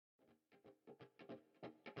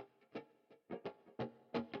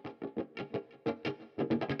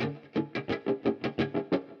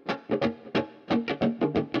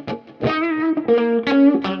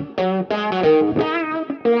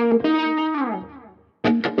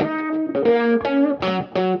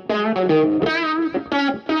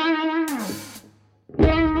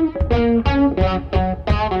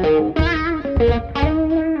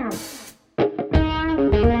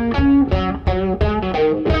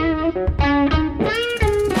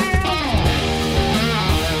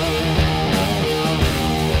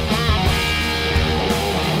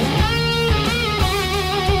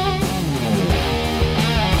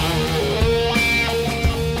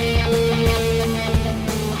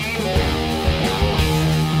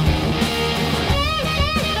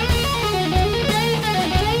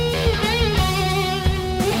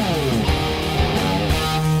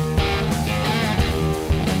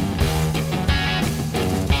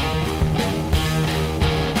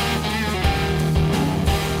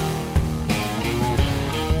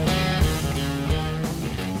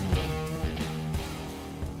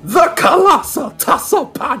Muscle Tussle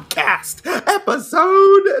Podcast,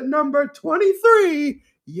 episode number 23.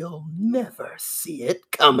 You'll never see it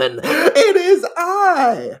coming. It is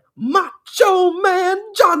I, Macho Man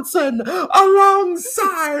Johnson,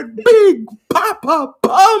 alongside Big Papa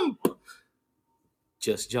Pump.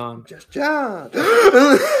 Just John.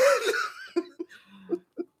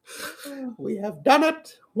 We have done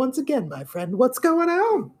it once again, my friend. What's going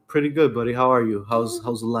on? Pretty good, buddy. How are you?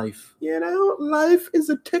 How's life? You know, life is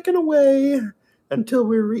a ticking away until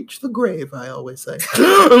we reach the grave, I always say.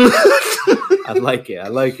 I like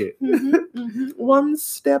it. One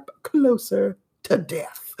step closer to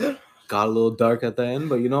death. Got a little dark at the end,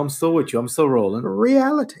 but I'm still with you. I'm still rolling.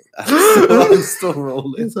 Reality. I'm still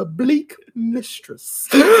rolling. Is a bleak mistress.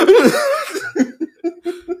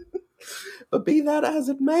 But be that as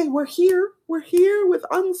it may, we're here. We're here with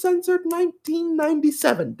Uncensored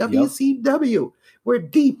 1997, WCW. Yep. We're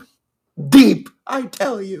deep, I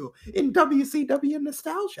tell you, in WCW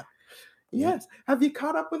nostalgia. Yes. Have you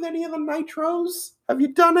caught up with any of the Nitros? Have you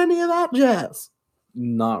done any of that jazz?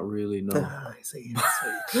 Not really, no. I see.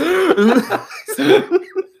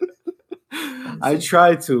 I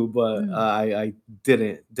tried to, but I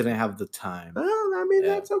didn't have the time. Well, I mean,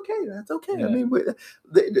 that's okay. Yeah. I mean,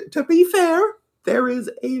 to be fair, there is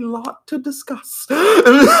a lot to discuss.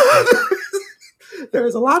 There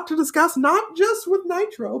is a lot to discuss, not just with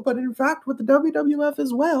Nitro, but in fact with the WWF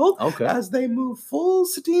as well, as they move full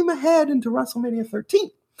steam ahead into WrestleMania 13.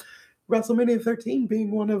 WrestleMania 13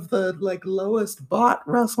 being one of the lowest bought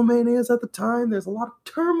WrestleManias at the time. There's a lot of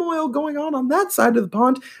turmoil going on that side of the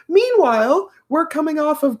pond. Meanwhile, we're coming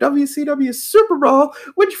off of WCW Super Brawl,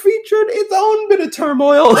 which featured its own bit of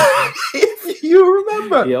turmoil, if you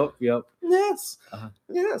remember. Yep. Yes.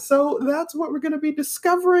 Yeah, so that's what we're going to be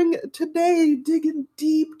discovering today, digging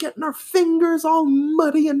deep, getting our fingers all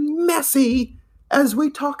muddy and messy as we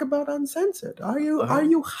talk about Uncensored. Are you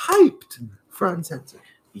hyped for Uncensored?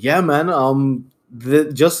 Yeah, man.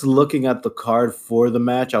 Just looking at the card for the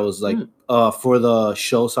match, I was like, for the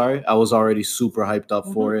show, sorry, I was already super hyped up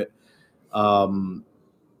for it. And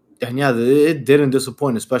yeah, it didn't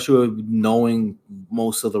disappoint, especially with knowing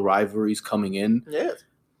most of the rivalries coming in. Yes.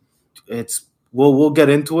 We'll get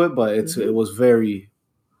into it, but it was very,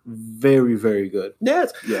 very, very good.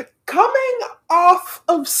 Yes. Yeah. Coming off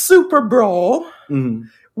of Super Brawl,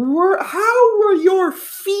 how were your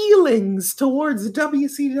feelings towards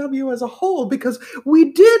WCW as a whole? Because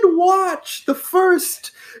we did watch the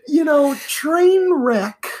first, train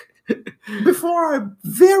wreck before our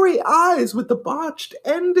very eyes with the botched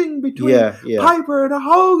ending between Piper and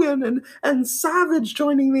Hogan and Savage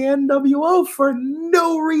joining the NWO for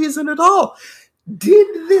no reason at all.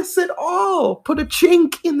 Did this at all put a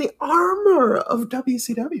chink in the armor of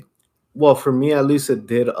WCW? Well, for me, at least it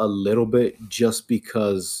did a little bit, just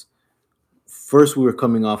because first we were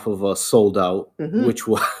coming off of a Sold Out, which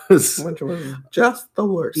was just the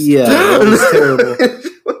worst. Yeah, that was terrible.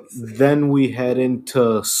 Then we head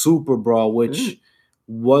into Super Brawl, which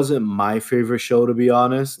wasn't my favorite show, to be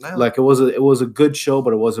honest. No. It was a good show,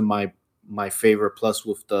 but it wasn't my favorite. Plus,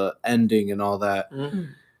 with the ending and all that,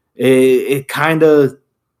 it kind of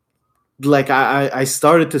I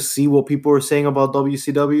started to see what people were saying about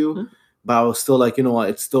WCW. But I was still like, you know what?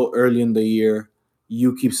 It's still early in the year.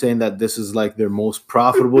 You keep saying that this is their most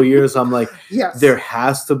profitable year. So I'm like, yes, there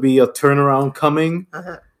has to be a turnaround coming.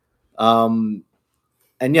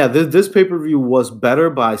 And yeah, this pay-per-view was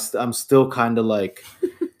better, but I'm still kind of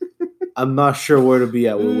I'm not sure where to be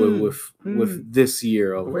at with this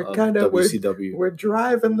year of WCW. We're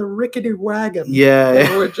driving the rickety wagon. Yeah.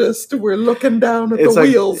 And we're looking down at the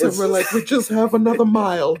wheels and we're like, we just have another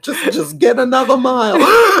mile. Just get another mile.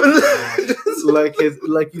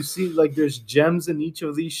 You see, there's gems in each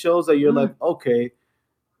of these shows that you're like, okay,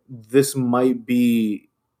 this might be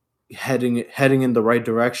heading in the right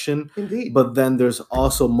direction. Indeed. But then there's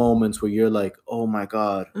also moments where you're like, oh my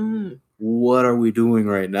God. What are we doing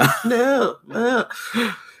right now? No.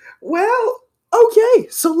 Well, okay.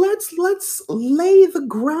 So let's lay the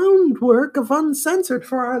groundwork of Uncensored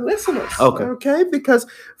for our listeners. Okay. Because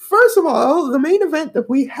first of all, the main event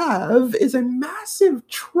that we have is a massive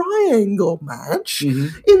triangle match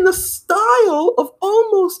in the style of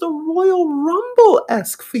almost a Royal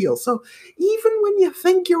Rumble-esque feel. So even when you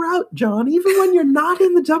think you're out, John, even when you're not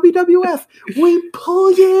in the WWF, we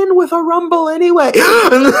pull you in with a Rumble anyway.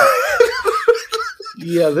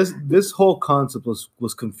 Yeah, this whole concept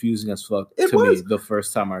was confusing as fuck to me the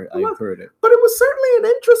first time I heard it. But it was certainly an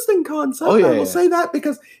interesting concept. I will say that,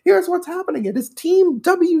 because here's what's happening. It is Team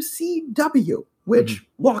WCW, which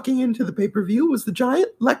walking into the pay-per-view was the Giant,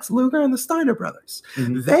 Lex Luger, and the Steiner brothers.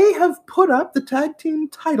 They have put up the tag team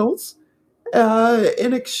titles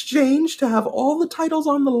in exchange to have all the titles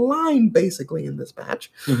on the line, basically, in this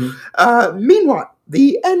match. Mm-hmm. Meanwhile,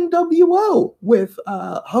 the NWO with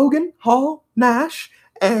Hogan, Hall, Nash,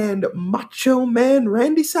 and Macho Man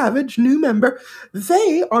Randy Savage, new member,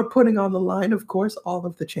 they are putting on the line, of course, all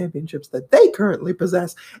of the championships that they currently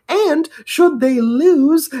possess. And should they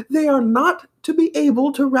lose, they are not to be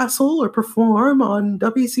able to wrestle or perform on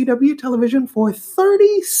WCW television for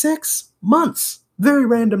 36 months. Very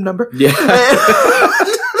random number. Yeah.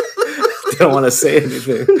 Don't want to say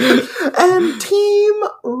anything. And Team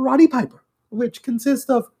Roddy Piper, which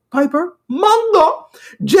consists of Piper, Mondo,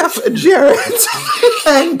 Jeff Jarrett,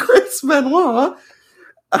 and Chris Benoit,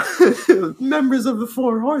 members of the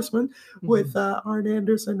Four Horsemen, with Arn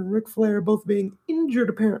Anderson and Ric Flair both being injured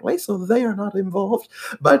apparently, so they are not involved.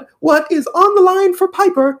 But what is on the line for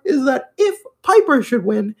Piper is that if Piper should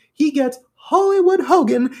win, he gets Hollywood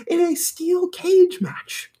Hogan in a steel cage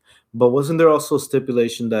match. But wasn't there also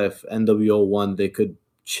stipulation that if NWO won, they could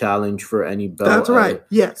challenge for any belt? That's right.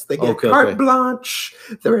 Yes, they get carte blanche.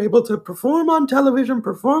 They're able to perform on television,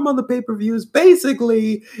 perform on the pay-per-views.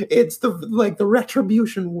 Basically, it's the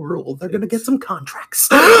retribution world. They're going to get some contracts.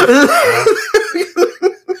 It's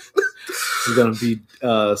going to be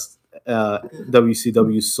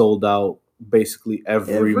WCW sold out basically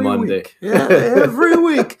every Monday. Week. Yeah, every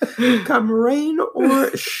week. Come rain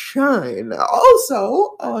or shine.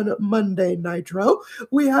 Also, on Monday Nitro,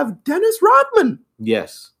 we have Dennis Rodman.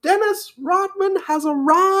 Yes. Dennis Rodman has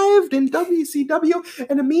arrived in WCW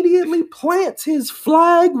and immediately plants his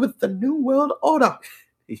flag with the New World Order.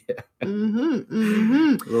 Yeah.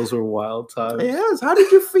 Those were wild times. Yes. How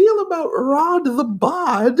did you feel about Rod the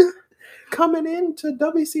Bod coming into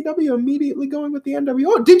WCW, immediately going with the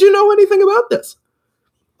NWO? Did you know anything about this?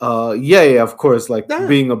 Yeah, of course. Like,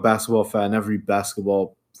 being a basketball fan, every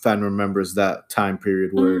basketball fan remembers that time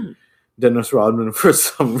period where Dennis Rodman, for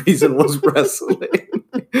some reason, was wrestling.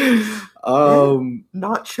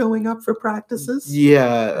 Not showing up for practices.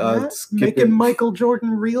 Making Michael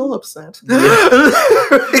Jordan real upset.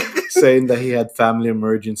 Saying that he had family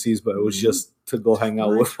emergencies, but it was just to go hang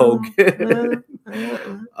out with Hogan.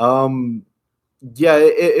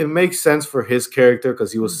 It makes sense for his character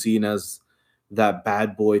because he was seen as that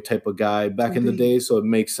bad boy type of guy back in the day, so it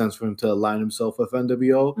makes sense for him to align himself with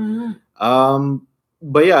NWO.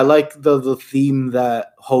 But yeah, I like the theme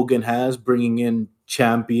that Hogan has, bringing in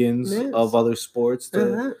champions of other sports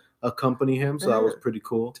to accompany him, so that was pretty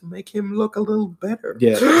cool. To make him look a little better.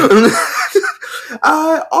 Yeah.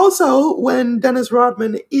 Also, when Dennis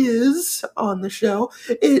Rodman is on the show,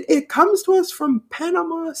 it comes to us from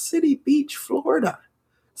Panama City Beach, Florida.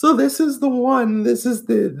 So this is the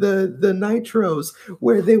Nitros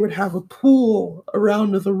where they would have a pool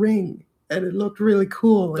around the ring. And it looked really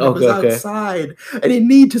cool, and it was outside. And you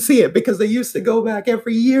need to see it because they used to go back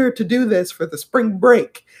every year to do this for the spring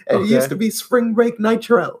break. And it used to be Spring Break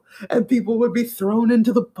Nitro. And people would be thrown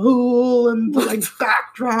into the pool and like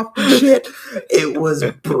backdrop and shit. It was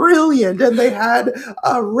brilliant. And they had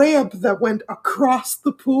a ramp that went across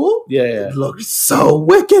the pool. Yeah. It looked so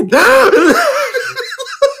wicked.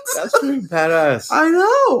 That's pretty badass. I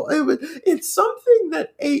know. It's something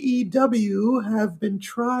that AEW have been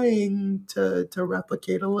trying to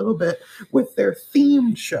replicate a little bit with their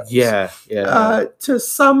themed shows. Yeah. To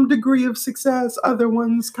some degree of success, other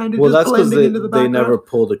ones kind of just blending into the background. They never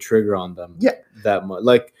pull the trigger on them. That much.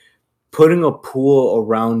 Like, putting a pool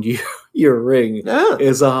around your ring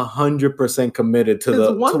is 100% committed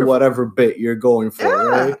to whatever bit you're going for,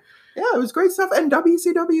 right? Yeah, it was great stuff. And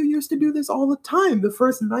WCW used to do this all the time. The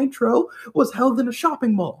first Nitro was held in a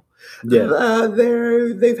shopping mall. Yeah.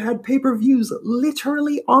 They've had pay-per-views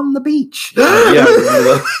literally on the beach.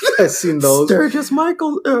 I've seen those. Sturgis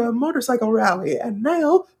Motorcycle Rally. And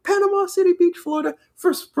now, Panama City Beach, Florida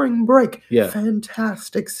for spring break. Yeah.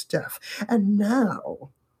 Fantastic stuff. And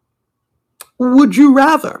now, would you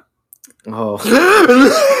rather?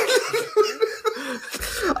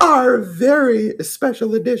 Our very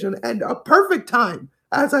special edition and a perfect time,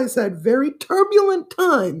 as I said, very turbulent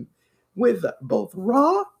time with both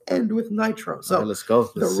Raw and with Nitro. So let's go.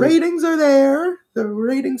 The ratings are there. The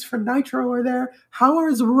ratings for Nitro are there. How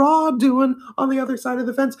is Raw doing on the other side of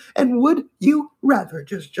the fence? And would you rather,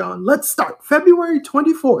 just John? Let's start. February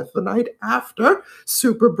 24th, the night after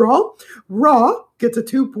Super Brawl. Raw gets a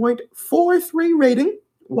 2.43 rating,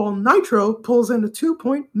 while Nitro pulls in a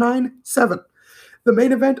 2.97. The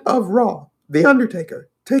main event of Raw, The Undertaker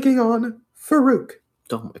taking on Farouk.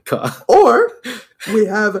 Oh my God. Or we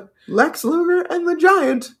have Lex Luger and the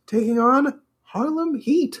Giant taking on Harlem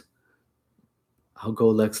Heat. I'll go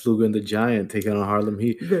Lex Luger and the Giant taking on Harlem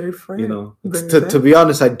Heat. Very frank. To be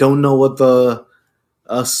honest, I don't know what the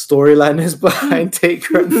storyline is behind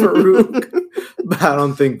Taker and Farouk, but I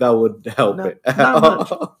don't think that would help it.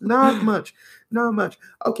 Not much.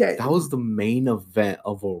 Okay. That was the main event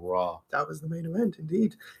of a Raw. That was the main event,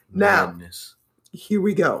 indeed. Madness. Now, here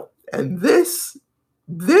we go. And this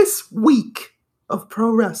week of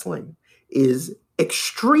pro wrestling is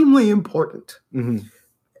extremely important. Mm-hmm.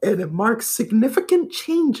 And it marks significant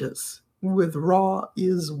changes with Raw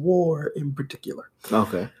is War in particular.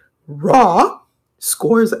 Okay. Raw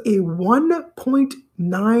scores a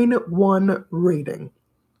 1.91 rating.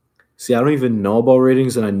 See, I don't even know about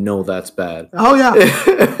ratings, and I know that's bad. Oh,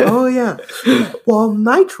 yeah. While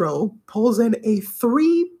Nitro pulls in a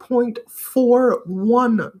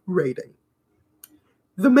 3.41 rating.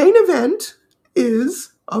 The main event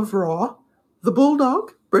is of Raw, the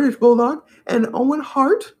Bulldog, British Bulldog, and Owen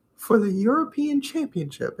Hart for the European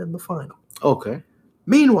Championship in the final. Okay.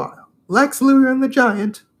 Meanwhile, Lex Luger and the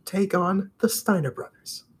Giant take on the Steiner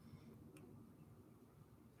Brothers.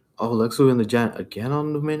 Oh, Lex Luger and the Giant again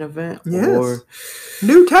on the main event? Yes. Or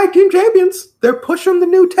new tag team champions. They're pushing the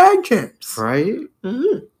new tag champs. Right?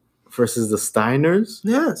 Mm-hmm. Versus the Steiners?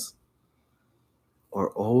 Yes.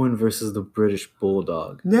 Or Owen versus the British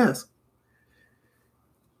Bulldog? Yes.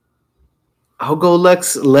 I'll go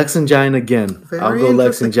Lex and Giant again. I'll go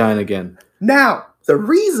Lex and Giant again. Now, the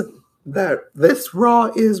reason that this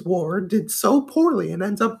Raw is War did so poorly and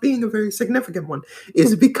ends up being a very significant one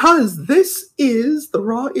is because this is the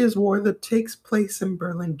Raw is War that takes place in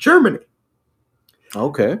Berlin, Germany.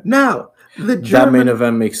 Okay. Now, that main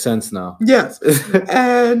event makes sense now. Yes.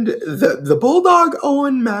 And the Bulldog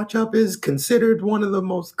Owen matchup is considered one of the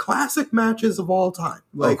most classic matches of all time.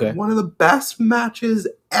 One of the best matches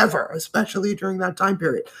ever, especially during that time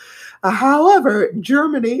period. However,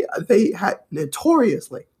 Germany, they had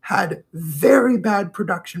notoriously had very bad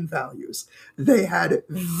production values. They had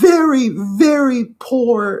very, very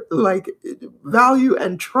poor value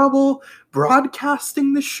and trouble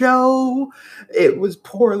broadcasting the show. It was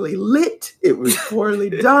poorly lit. It was poorly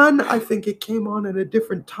done. I think it came on at a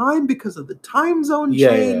different time because of the time zone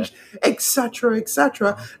change, etc.,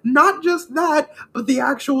 etc. Not just that, but the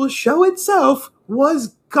actual show itself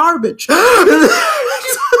was garbage.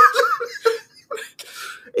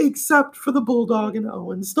 Except for the Bulldog and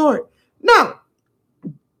Owen story. Now,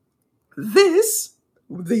 the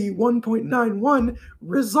 1.91,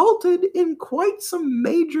 resulted in quite some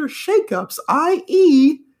major shakeups,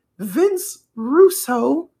 i.e. Vince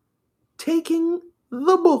Russo taking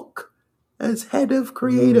the book as head of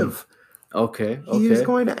creative. Okay. He is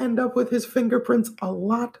going to end up with his fingerprints a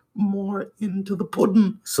lot more into the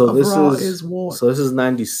pudding of Raw is War. So this is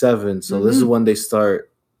 97, so this is when they start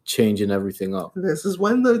changing everything up. This is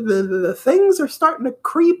when the things are starting to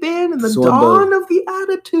creep in, and the dawn of the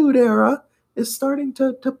Attitude Era is starting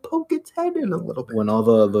to poke its head in a little bit. When all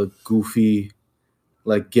the goofy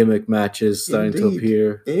gimmick matches starting to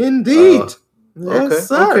appear. Indeed. Yes,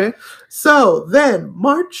 sir. Okay. So then,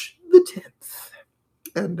 March the 10th.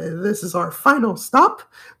 And this is our final stop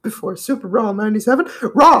before Super Brawl 97.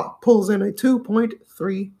 Raw pulls in a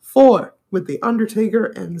 2.34. with The Undertaker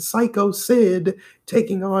and Psycho Sid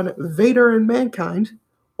taking on Vader and Mankind,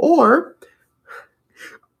 or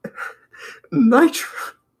Nitro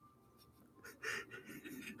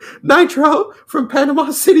from Panama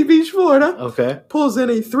City Beach, Florida, pulls in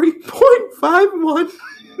a 3.51.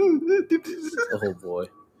 Oh boy.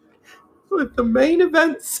 With the main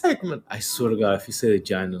event segment. I swear to God, if you say the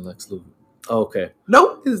Giant and Lex Luger. Oh, okay.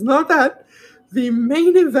 Nope, it's not that. The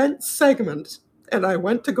main event segment, and I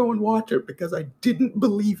went to go and watch it because I didn't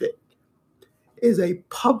believe it, is a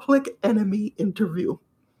Public Enemy interview.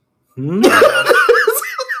 It's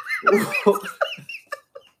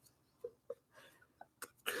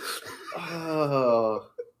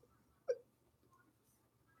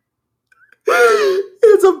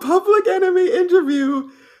a Public Enemy interview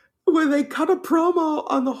where they cut a promo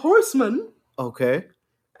on the Horsemen. Okay.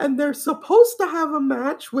 And they're supposed to have a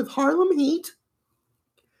match with Harlem Heat.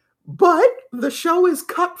 But the show is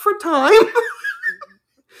cut for time.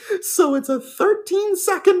 So it's a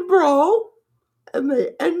 13-second brawl. And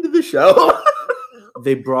they end the show.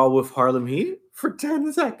 They brawl with Harlem Heat? For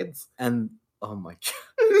 10 seconds. And, oh my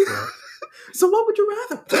God. So what would you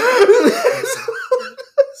rather?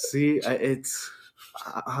 See,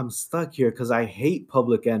 I'm stuck here because I hate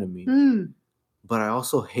Public Enemy. But I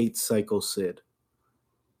also hate Psycho Sid.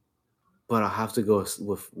 But I have to go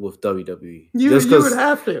with WWE. You would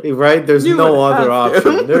have to. Right? There's no other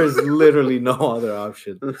option. There's literally no other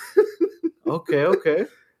option. Okay.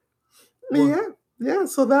 Well, Yeah,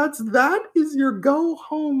 so that is your go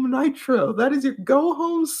home Nitro. That is your go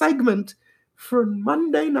home segment for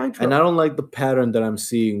Monday Nitro. And I don't like the pattern that I'm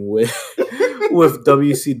seeing with with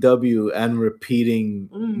WCW and repeating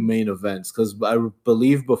main events, because I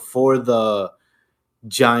believe before the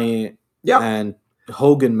Giant and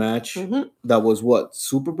Hogan match, that was what,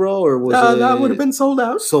 Super Brawl, or was it? That would have been Sold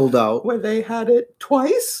Out. Sold Out, where they had it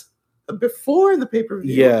twice before the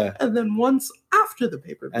pay-per-view, and then once after the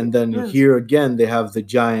pay-per-view. And then here again, they have the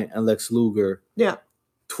Giant and Lex Luger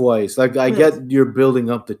twice. Like, I get you're building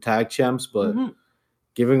up the tag champs, but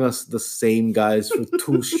giving us the same guys for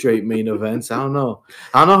 2 straight main events, I don't know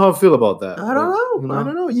how I feel about that. I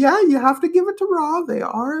don't know. Yeah, you have to give it to Raw. They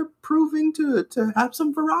are proving to have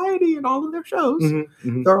some variety in all of their shows.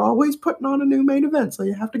 They're always putting on a new main event, so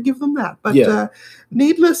you have to give them that. But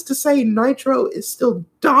needless to say, Nitro is still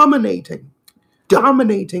dominating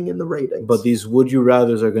in the ratings. But these Would You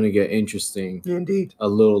Rathers are going to get interesting. Indeed. A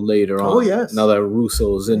little later on. Oh, yes. Now that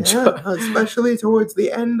Russo's in charge. Especially towards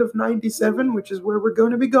the end of 97, which is where we're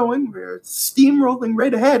going to be going. We're steamrolling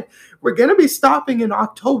right ahead. We're going to be stopping in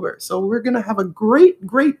October. So we're going to have a great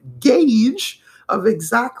gauge of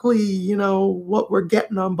exactly, what we're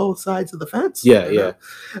getting on both sides of the fence. Yeah.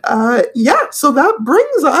 So that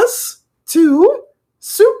brings us to...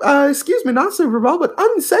 not Super Bowl, but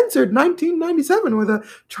Uncensored 1997 with a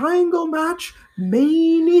triangle match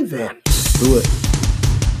main event. Do it.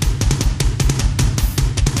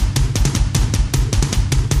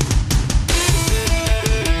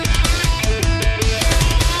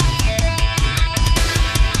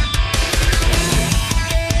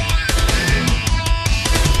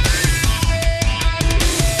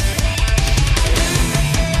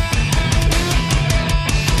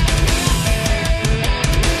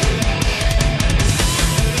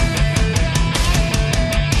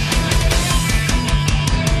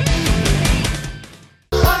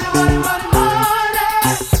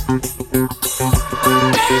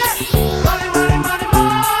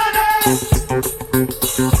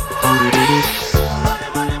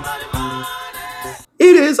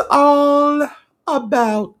 It is all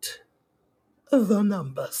about the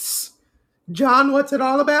numbers. John, what's it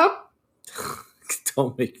all about?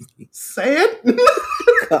 Don't make me say it.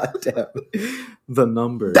 God damn. The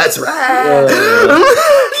numbers. That's right.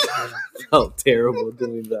 Felt terrible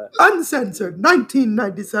doing that. Uncensored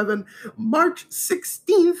 1997, March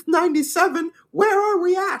 16th, 97. Where are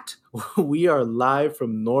we at? We are live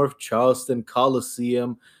from North Charleston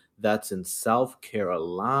Coliseum. That's in South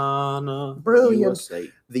Carolina. Brilliant. USA.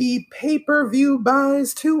 The pay-per-view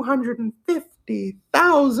buys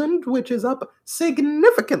 250,000, which is up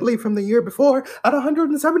significantly from the year before at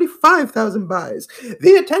 175,000 buys.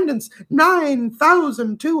 The attendance,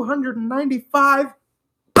 9,295.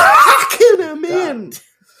 Packing them in.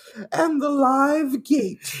 And the live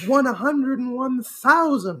gate,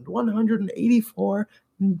 $101,184.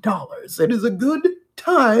 It is a good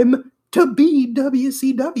time to be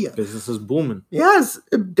WCW. Business is booming. Yes,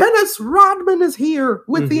 Dennis Rodman is here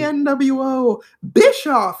with the NWO.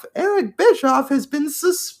 Eric Bischoff has been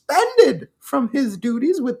suspended from his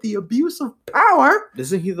duties with the abuse of power.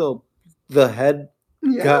 Isn't he the head?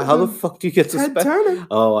 Yeah, God, how the fuck do you get suspended? Turner.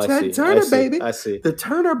 Oh, I see. Ted Turner, baby. I see. The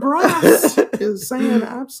Turner brass is saying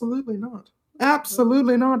absolutely not.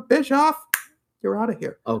 Absolutely not. Bischoff, you're out of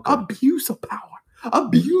here. Okay. Abuse of power.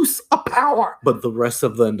 Abuse of power. But the rest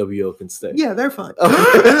of the NWO can stay. Yeah, they're fine.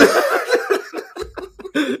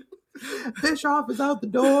 Bischoff is out the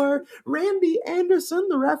door. Randy Anderson,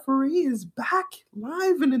 the referee, is back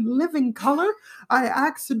live and in living color. I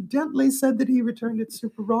accidentally said that he returned at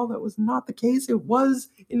Super Brawl. That was not the case. It was,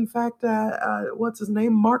 in fact, what's his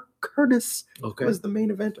name? Mark Curtis was the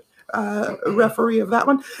main event referee of that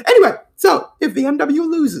one. Anyway, so if the NWO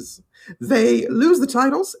loses, they lose the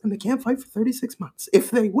titles and they can't fight for 36 months. If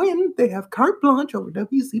they win, they have carte blanche over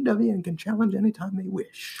WCW and can challenge anytime they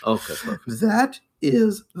wish. Okay, perfect. That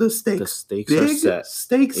is the stakes. The stakes Big are set.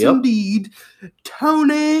 Stakes indeed.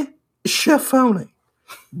 Tony Schiavone,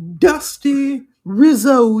 Dusty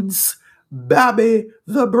Rizzodes, Bobby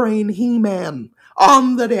the Brain He-Man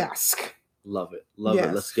on the desk. Love it. Love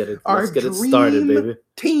it. Let's get it Our started, baby.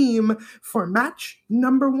 Team for match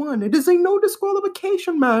number 1. It is a no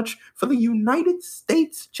disqualification match for the United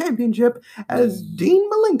States Championship as Dean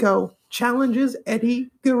Malenko challenges Eddie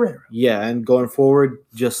Guerrero. Yeah, and going forward,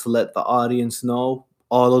 just to let the audience know,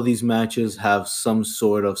 all of these matches have some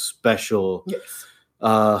sort of special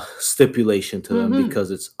stipulation to them because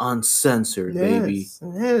it's uncensored, baby.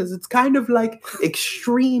 Yes, it's kind of like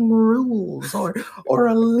Extreme Rules or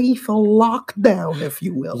a lethal lockdown, if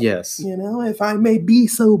you will. Yes. You know, if I may be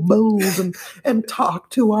so bold and talk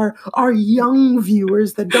to our young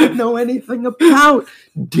viewers that don't know anything about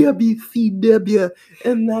WCW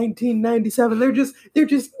in 1997. They're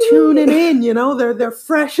just tuning in, you know, they're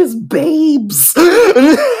fresh as babes.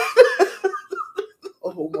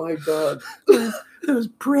 Oh my God. Those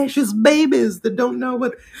precious babies that don't know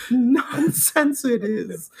what uncensored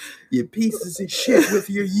is. You pieces of shit with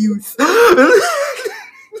your youth.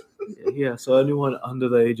 Yeah, so anyone under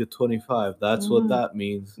the age of 25, that's what that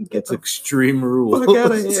means. It's Extreme Rules. Fuck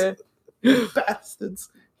out of here. You bastards.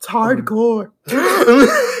 It's hardcore.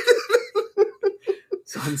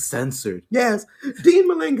 It's uncensored. Yes. Dean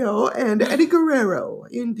Malenko and Eddie Guerrero.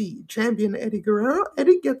 Indeed. Champion Eddie Guerrero.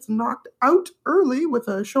 Eddie gets knocked out early with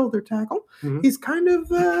a shoulder tackle. Mm-hmm. He's kind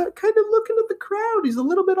of looking at the crowd. He's a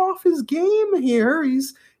little bit off his game here.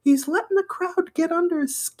 He's letting the crowd get under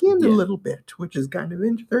his skin a little bit, which is kind of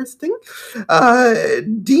interesting.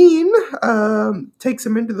 Dean takes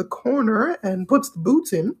him into the corner and puts the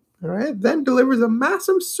boots in. All right, then delivers a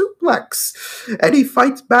massive suplex. Eddie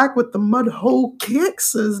fights back with the mud hole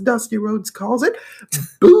kicks, as Dusty Rhodes calls it.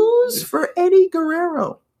 Boos for Eddie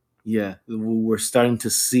Guerrero. Yeah, we're starting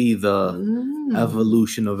to see the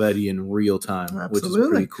evolution of Eddie in real time, which is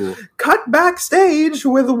pretty cool. Cut backstage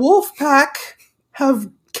where the Wolfpack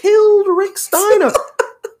have killed Rick Steiner.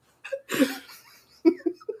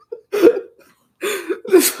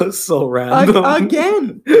 This was so random.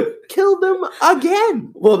 Again. Killed him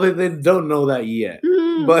again. Well, they don't know that yet.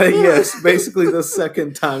 But yes, basically the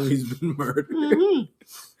second time he's been murdered.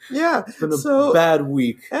 Yeah. It's been a bad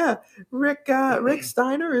week. Yeah. Rick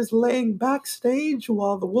Steiner is laying backstage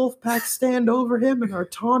while the Wolfpack stand over him and are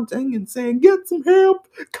taunting and saying, "Get some help,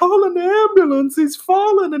 call an ambulance, he's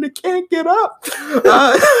fallen and he can't get up."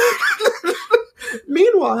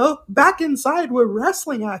 Meanwhile, back inside where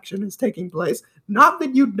wrestling action is taking place, not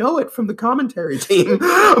that you'd know it from the commentary team,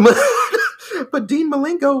 but Dean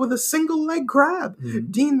Malenko with a single leg grab.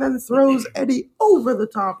 Dean then throws Eddie over the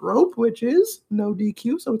top rope, which is no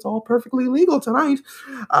DQ, so it's all perfectly legal tonight.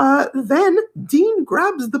 Then Dean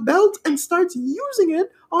grabs the belt and starts using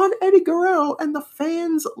it on Eddie Guerrero, and the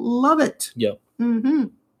fans love it. Yep.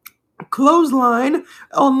 Clothesline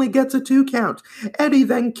only gets a 2 count. Eddie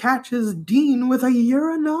then catches Dean with a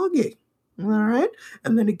Uranagi. All right.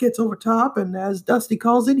 And then it gets over top, and as Dusty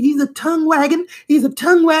calls it, he's a tongue wagging. He's a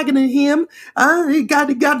tongue wagging him. He got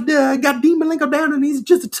Dean Malenko down, and he's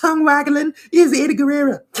just a tongue waggling. Here's Eddie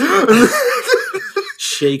Guerrero.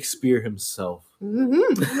 Shakespeare himself.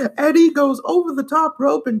 Eddie goes over the top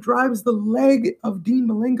rope and drives the leg of Dean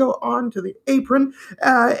Malenko onto the apron.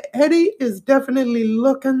 Eddie is definitely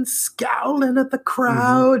looking, scowling at the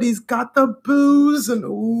crowd. He's got the boos, and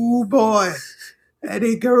oh boy,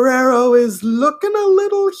 Eddie Guerrero is looking a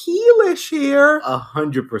little heelish here.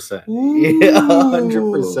 100%. Yeah,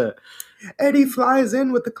 100%. Eddie flies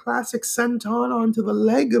in with the classic senton onto the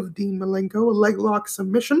leg of Dean Malenko, a leg lock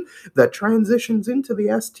submission that transitions into the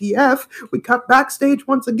STF. We cut backstage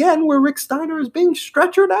once again where Rick Steiner is being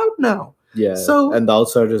stretchered out now. Yeah, and the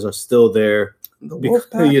outsiders are still there. The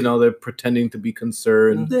Wolfpack. You know, they're pretending to be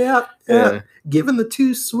concerned. Yeah. Giving the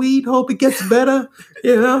too sweet, hope it gets better,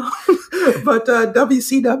 you know. But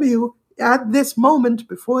WCW, at this moment,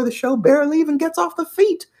 before the show barely even gets off the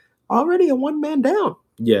feet, already a one-man down.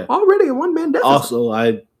 Yeah. Already a one-man deficit. Also,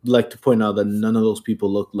 I'd like to point out that none of those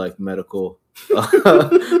people look like medical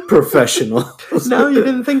professionals. No, you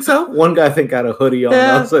didn't think so? One guy, I think, had a hoodie on.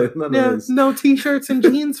 Yeah, Of this. No T-shirts and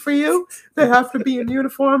jeans for you? They have to be in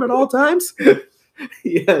uniform at all times?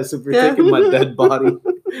 Yes, if you're taking my dead body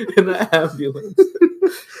in an ambulance.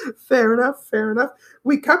 Fair enough.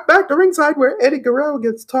 We cut back to ringside where Eddie Guerrero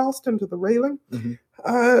gets tossed into the railing.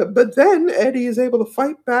 But then Eddie is able to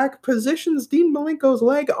fight back, positions Dean Malenko's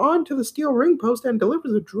leg onto the steel ring post, and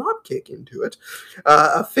delivers a drop kick into it.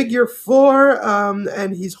 A figure 4,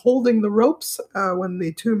 and he's holding the ropes when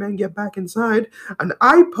the two men get back inside. An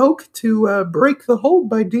eye poke to break the hold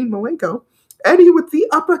by Dean Malenko. Eddie with the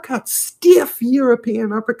uppercut, stiff European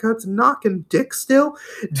uppercuts, knocking dick still.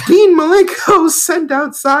 Dean Malenko sent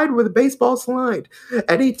outside with a baseball slide.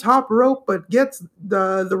 Eddie top rope, but gets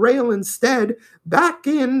the rail instead. Back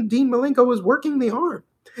in, Dean Malenko is working the arm.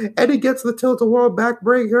 Eddie gets the tilt-a-whirl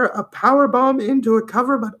backbreaker, a powerbomb into a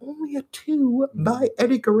cover, but only a 2 by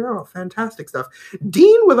Eddie Guerrero. Fantastic stuff.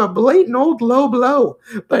 Dean with a blatant old low blow,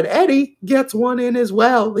 but Eddie gets one in as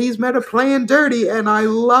well. He's meta playing dirty, and I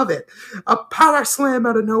love it. A power slam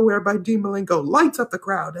out of nowhere by Dean Malenko lights up the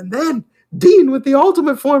crowd, and then Dean with the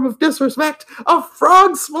ultimate form of disrespect, a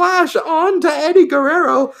frog splash onto Eddie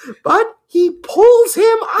Guerrero, but he pulls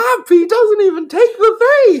him up. He doesn't even take the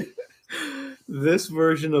 3. This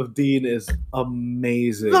version of Dean is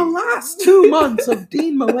amazing. The last 2 months of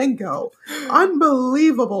Dean Malenko.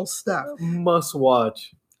 Unbelievable stuff. Must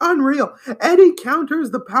watch. Unreal. Eddie counters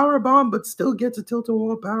the powerbomb, but still gets a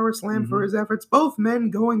tilt-a-wall power slam for his efforts. Both men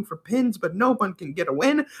going for pins, but no one can get a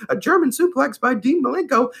win. A German suplex by Dean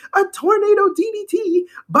Malenko. A tornado DDT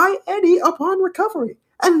by Eddie upon recovery.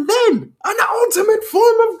 And then, an ultimate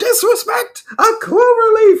form of disrespect. A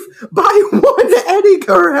cloverleaf by one Eddie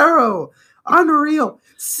Guerrero. Unreal.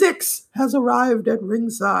 Six has arrived at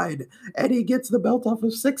ringside. Eddie gets the belt off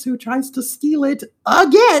of Six, who tries to steal it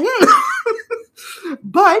again.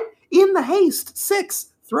 But in the haste,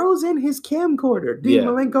 Six throws in his camcorder. Dean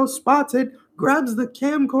Malenko spots it, grabs the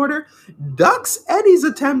camcorder, ducks Eddie's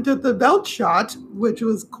attempt at the belt shot, which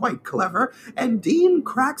was quite clever, and Dean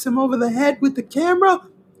cracks him over the head with the camera.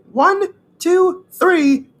 1, 2,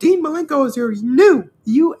 3. Dean Malenko is your new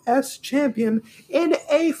U.S. champion in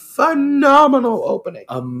a phenomenal opening.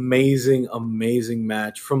 Amazing, amazing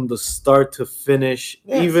match from the start to finish,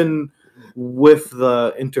 even with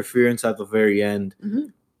the interference at the very end.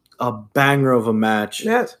 A banger of a match.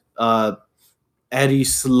 Yes. Eddie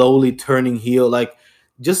slowly turning heel. Like,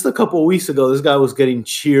 just a couple of weeks ago, this guy was getting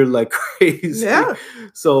cheered like crazy. Yeah.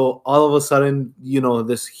 So all of a sudden,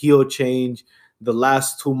 this heel change, the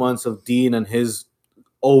last 2 months of Dean and his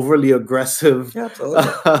overly aggressive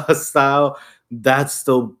style, that's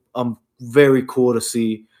still very cool to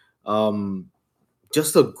see.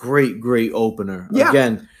 Just a great opener. Yeah.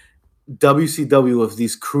 Again, WCW with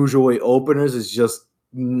these cruiserweight openers is just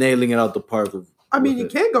nailing it out the park. You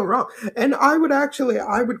can't go wrong. And I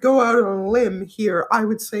would go out on a limb here. I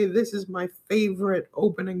would say this is my favorite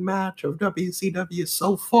opening match of WCW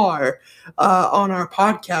so far on our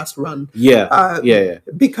podcast run. Yeah.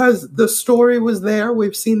 Because the story was there.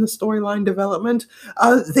 We've seen the storyline development.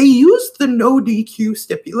 They used the no DQ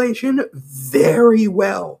stipulation very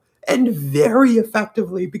well and very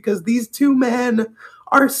effectively, because these two men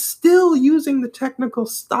are still using the technical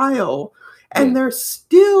style, and they're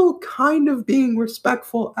still kind of being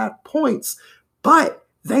respectful at points, but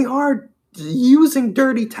they are using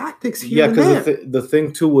dirty tactics here and there. Because the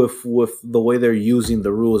thing too with the way they're using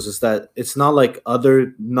the rules is that it's not like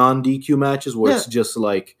other non-DQ matches where it's just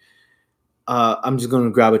like, I'm just going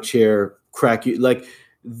to grab a chair, crack you. Like,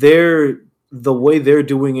 the way they're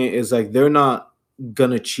doing it is like they're not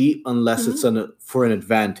going to cheat unless it's for an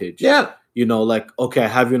advantage. Yeah. Like, okay, I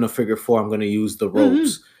have you in a figure 4. I'm going to use the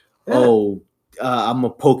ropes. Yeah. I'm going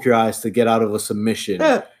to poke your eyes to get out of a submission.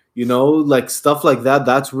 Yeah. Like stuff like that.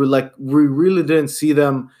 That's we really didn't see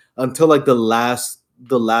them until like the last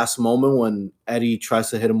moment when Eddie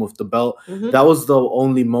tries to hit him with the belt. That was the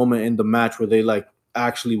only moment in the match where they like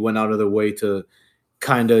actually went out of their way to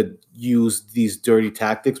kind of use these dirty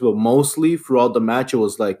tactics. But mostly throughout the match, it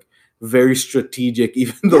was like very strategic,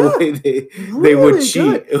 even the way they would cheat.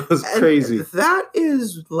 Good. It was crazy. And that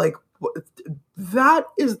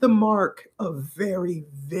is the mark of very,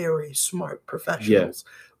 very smart professionals.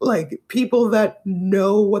 Like people that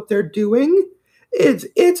know what they're doing.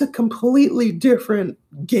 It's a completely different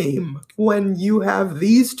game when you have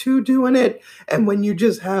these two doing it and when you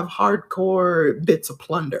just have hardcore bits of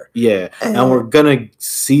plunder. Yeah, and we're gonna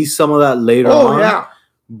see some of that later on. Yeah.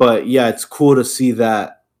 But yeah, it's cool to see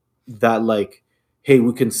that like, hey,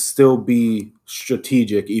 we can still be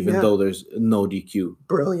strategic even though there's no DQ.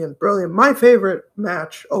 Brilliant. My favorite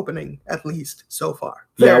match opening, at least so far.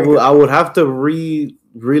 I would have to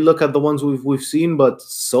re-look at the ones we've seen, but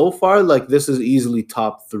so far, like, this is easily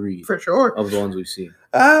top 3 for sure of the ones we've seen.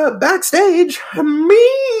 Backstage,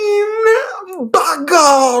 Mean by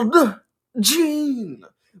God Gene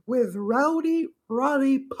with Rowdy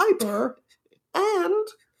Roddy Piper and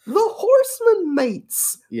the Horseman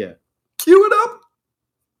Mates. Yeah. Cue it up.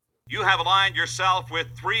 You have aligned yourself with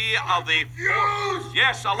 3 of the...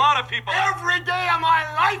 Yes, a lot of people... Every day of my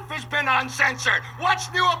life has been uncensored. What's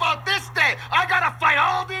new about this day? I gotta fight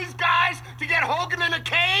all these guys to get Hogan in a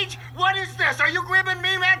cage? What is this? Are you gripping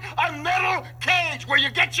me, man? A metal cage where you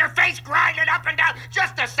get your face grinded up and down.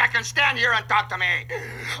 Just a second, stand here and talk to me.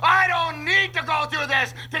 I don't need to go through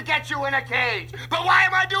this to get you in a cage. But why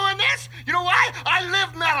am I doing this? You know why? I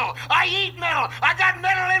live metal. I eat metal. I got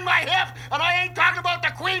metal in my hip, and I ain't talking about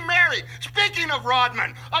the Queen Mary scary. Speaking of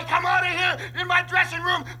Rodman, I come out of here in my dressing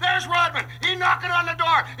room. There's Rodman. He knocking on the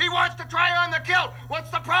door. He wants to try on the kilt. What's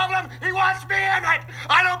the problem? He wants me in it.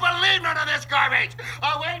 I don't believe none of this garbage.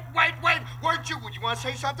 Wait. Would you want to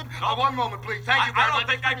say something? No. One moment, please. Thank you very much. I don't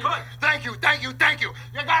think I could. Thank you.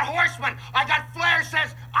 You got Horseman. I got Flair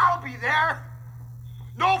says, I'll be there.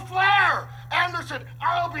 No Flair. Anderson,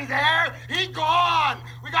 I'll be there. He gone.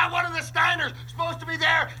 We got one of the Steiners supposed to be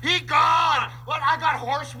there. He gone. Well, I got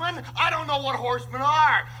horsemen. I don't know what horsemen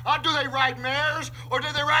are. Do they ride mares or do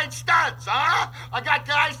they ride studs, huh? I got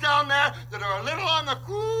guys down there that are a little on the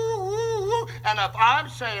coo. And if I'm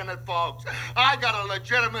saying it, folks, I got a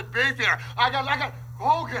legitimate beef here. I got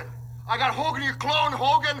Hogan. I got Hogan. You clone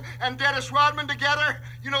Hogan and Dennis Rodman together.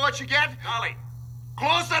 You know what you get? Golly.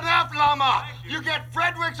 Close enough, Lama. You get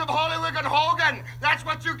Fredericks of Holywick and Hogan. That's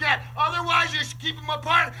what you get. Otherwise, you keep them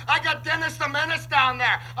apart. I got Dennis the Menace down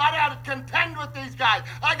there. I'd have to contend with these guys.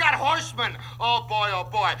 I got Horseman. Oh, boy.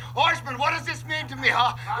 Horseman, what does this mean to me,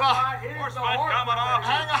 huh? Horseman coming off.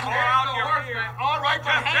 Hang on. All right,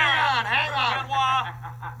 but hang on.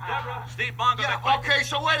 Deborah, Steve Mongo. Yeah, okay,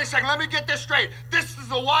 so wait a second. Let me get this straight. This is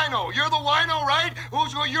the wino. You're the wino, right?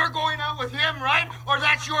 You're going out with him, right? Or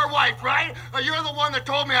that's your wife, right? Or you're the one that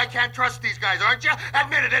told me I can't trust these guys, aren't you?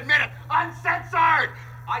 Admit it. Uncensored.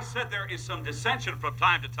 I said there is some dissension from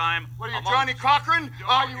time to time. What are you, Johnny Cochran?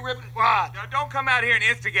 Oh, you ripping what? Now, don't come out here and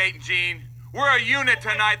instigate, Gene. We're a unit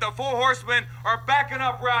tonight. The Four Horsemen are backing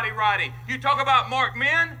up Roddy. You talk about Mark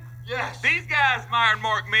Men? Yes. These guys admire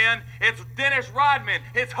Mark Men. It's Dennis Rodman.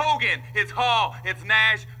 It's Hogan. It's Hall. It's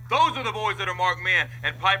Nash. Those are the boys that are Mark Men.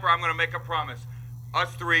 And Piper, I'm going to make a promise.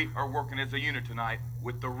 Us three are working as a unit tonight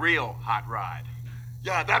with the real Hot Rod.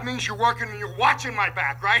 Yeah, that means you're working and you're watching my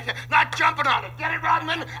back, right? Not jumping on it. Get it,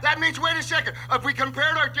 Rodman? That means, wait a second. Have we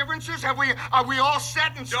compared our differences? Are we all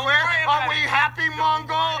set and square? Are we happy,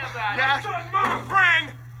 Mongo? Yes. My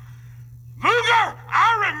friend, Luger,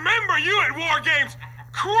 I remember you at War Games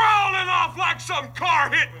crawling off like some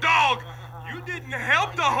car-hit dog. You didn't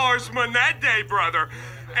help the Horsemen that day, brother.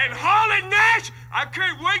 And Holly Nash, I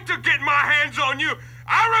can't wait to get my hands on you.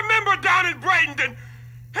 I remember down in Bradenton,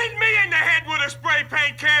 hit me in the head with a spray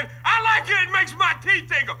paint can. I like it makes my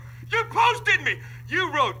teeth tingle. You posted me.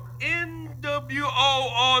 You wrote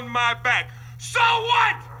NWO on my back. So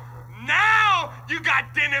what? Now you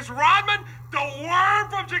got Dennis Rodman, the Worm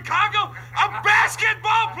from Chicago, a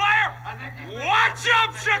basketball player. Watch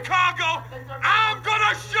up, Chicago. I'm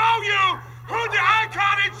gonna show you who the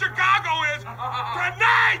icon in Chicago is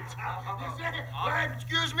tonight.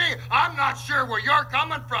 Excuse me, I'm not sure where you're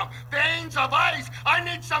coming from. Veins of ice. I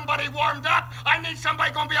need somebody warmed up. I need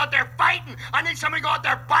somebody gonna be out there fighting. I need somebody go out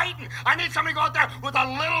there biting. I need somebody go out there with a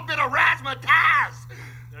little bit of razzmatazz.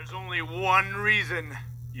 There's only one reason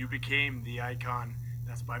you became the icon.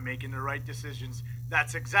 That's by making the right decisions.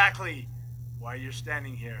 That's exactly why you're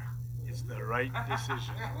standing here. It's the right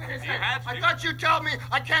decision. I thought you'd tell me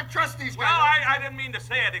I can't trust these guys. Well, I didn't mean to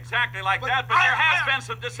say it exactly like that, but there has been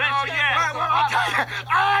some dissension, yes. Well, I'll tell you,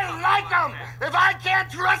 I like them. If I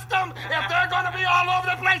can't trust them, if they're going to be all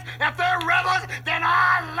over the place, if they're rebels, then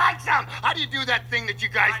I like them. How do you do that thing that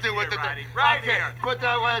you guys do with the... Right here. Put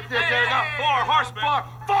the... there you go. Four horsemen.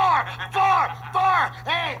 Four.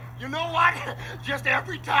 Hey, you know what? Just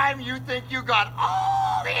every time you think you got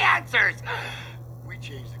all the answers, we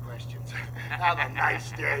change the questions. Have a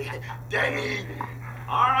nice day, Denny.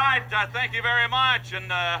 All right, thank you very much.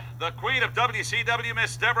 And the queen of WCW,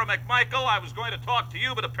 Miss Deborah McMichael, I was going to talk to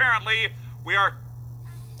you, but apparently we are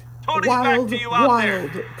Tony's back to you out there.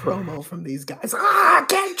 Wild promo from these guys. I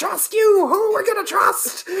can't trust you. Who we're gonna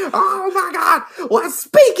trust? Oh my God! Well,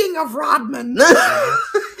 speaking of Rodman,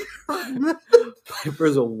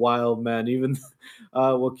 Piper's a wild man. Even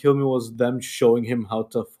what killed me was them showing him how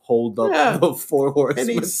to hold up the Four Horsemen.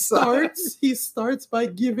 And he starts by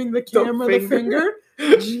giving the camera the finger.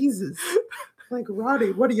 Jesus. Like,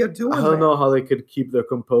 Roddy, what are you doing? I don't know how they could keep their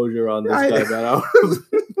composure on this guy that I was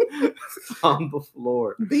on the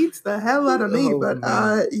floor. Beats the hell out of me. But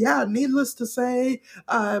needless to say,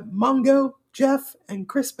 Mongo, Jeff, and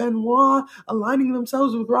Chris Benoit aligning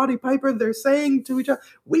themselves with Roddy Piper. They're saying to each other,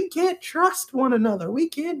 we can't trust one another. We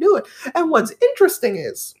can't do it. And what's interesting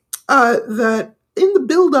is that in the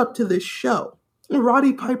build-up to this show,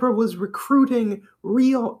 Roddy Piper was recruiting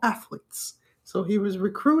real athletes. So he was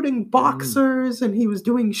recruiting boxers and he was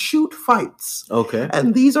doing shoot fights. Okay.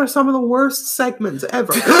 And these are some of the worst segments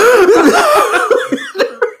ever.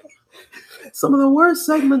 Some of the worst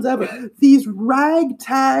segments ever. These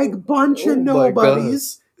ragtag bunch of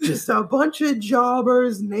nobodies. Just a bunch of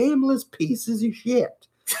jobbers, nameless pieces of shit.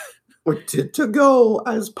 to go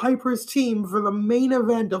as Piper's team for the main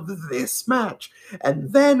event of this match.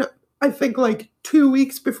 And then I think like 2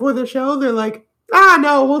 weeks before the show, they're like,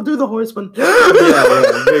 no, we'll do the Horseman.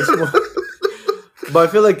 It makes more. But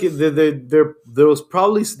I feel like there was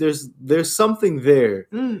probably there's something there.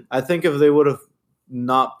 I think if they would have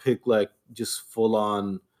not picked like just full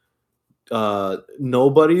on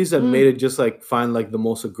nobodies and made it just like find like the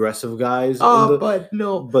most aggressive guys. But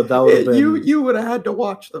no. But that would have been you would have had to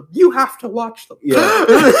watch them. You have to watch them. Yeah.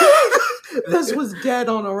 This was dead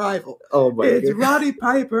on arrival. Oh my It's God. Roddy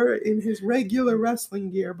Piper in his regular wrestling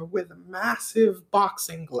gear, but with massive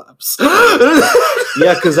boxing gloves.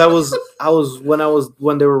 Yeah, because I was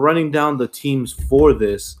when they were running down the teams for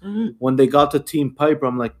this, when they got to Team Piper,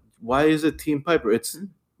 I'm like, why is it Team Piper? It's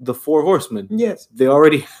the Four Horsemen. Yes. They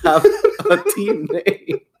already have a team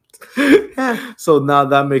name. So now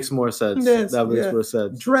that makes more sense. Yes, That makes more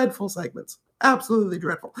sense. Dreadful segments. Absolutely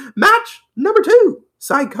dreadful. Match number 2.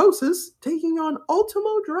 Psychosis taking on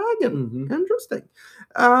Ultimo Dragon. Interesting.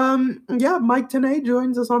 Mike Tenay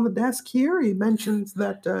joins us on the desk here. He mentions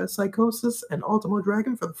that Psychosis and Ultimo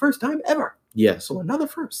Dragon for the first time ever. Yes. So another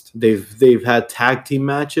first. They've had tag team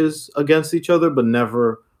matches against each other, but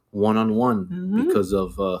never one-on-one because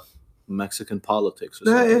of Mexican politics. Or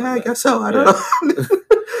something I guess so. I don't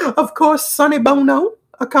know. Of course, Sonny Bono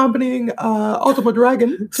accompanying Ultimo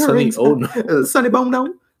Dragon. Sonny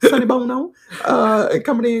Bono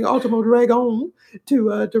accompanying Ultimo Dragon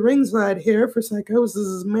to ringside here for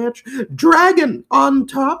Psychosis' match. Dragon on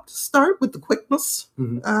top to start with the quickness.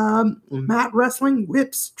 Mat wrestling,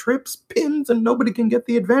 whips, trips, pins, and nobody can get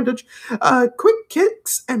the advantage. Quick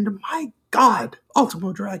kicks, and my God,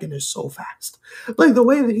 Ultimo Dragon is so fast. Like the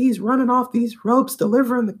way that he's running off these ropes,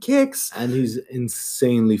 delivering the kicks. And he's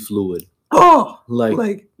insanely fluid. Oh,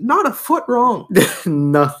 like not a foot wrong.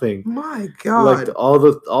 Nothing. My God. Like all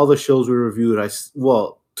the shows we reviewed,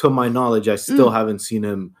 to my knowledge, I still haven't seen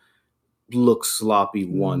him look sloppy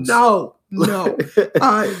once. No.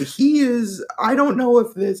 He is, I don't know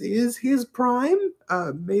if this is his prime.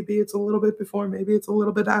 Maybe it's a little bit before, maybe it's a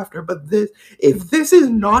little bit after, but if this is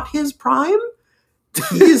not his prime,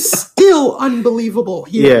 he is still unbelievable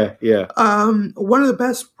here. Yeah. One of the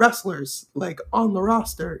best wrestlers like on the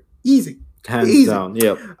roster. Easy. Hands down,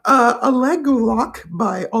 yep. A leg lock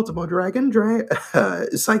by Ultimo Dragon.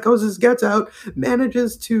 Psychosis gets out,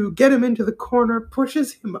 manages to get him into the corner,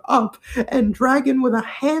 pushes him up, and Dragon with a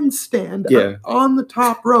handstand on the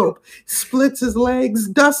top rope splits his legs.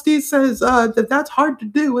 Dusty says that's hard to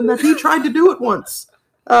do and that he tried to do it once.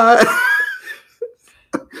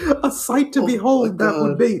 A sight to behold that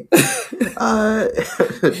would be.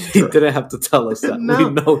 He didn't have to tell us that. No. We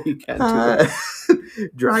know he can't do that.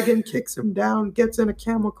 Dragon kicks him down, gets in a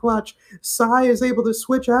camel clutch. Sai is able to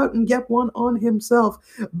switch out and get one on himself.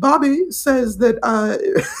 Bobby says that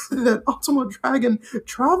that Ultimo Dragon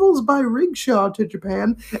travels by rickshaw to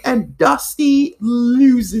Japan, and Dusty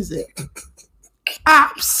loses it.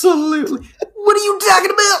 Absolutely. What are you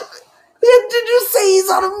talking about? Did you say he's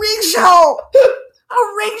on a rickshaw?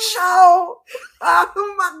 A rickshaw!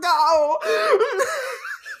 Oh my God!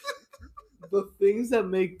 The things that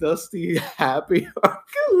make Dusty happy are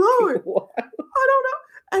good Lord. What? I don't know.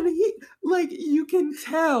 And he, like, you can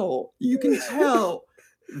tell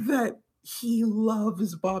that he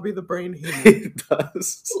loves Bobby the Brain Heenan. He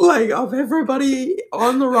does. Like, of everybody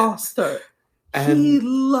on the roster, he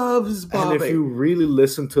loves Bobby. And if you really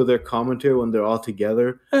listen to their commentary when they're all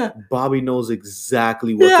together, Bobby knows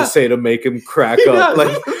exactly what to say to make him crack up.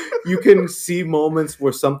 Like, you can see moments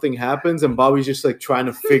where something happens and Bobby's just like trying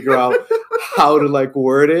to figure out how to like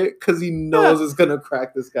word it because he knows it's gonna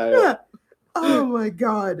crack this guy up. Oh my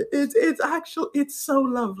God. It's so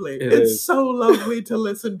lovely. It's so lovely to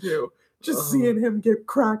listen to. Just seeing him get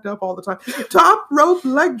cracked up all the time. Top rope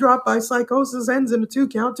leg drop by Psychosis ends in a 2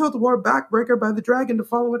 count. Tilt-a-war backbreaker by the Dragon to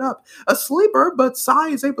follow it up. A sleeper, but Sai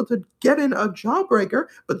is able to get in a jawbreaker.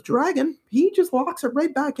 But the Dragon, he just locks it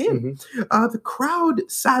right back in. The crowd,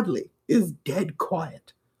 sadly, is dead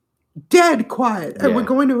quiet. Dead quiet. And we're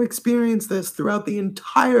going to experience this throughout the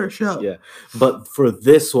entire show. Yeah. But for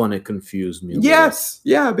this one, it confused me.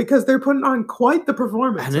 Yeah, because they're putting on quite the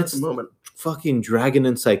performance at the moment. Fucking Dragon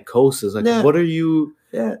and Psychosis. Like, what are you?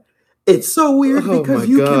 Yeah. It's so weird because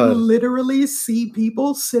you can literally see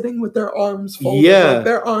people sitting with their arms folded. Yeah. Like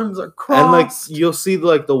their arms are crossed. And like you'll see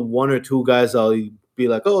like the 1 or 2 guys that'll be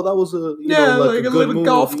like, oh, that was a like a good little move.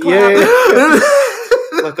 golf clap.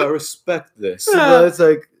 Like, I respect this. But it's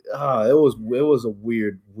like, was a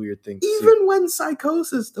weird thing to see. Even when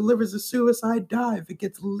Psychosis delivers a suicide dive, it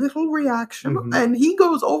gets little reaction, and he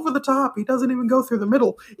goes over the top. He doesn't even go through the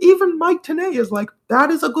middle. Even Mike Tenay is like,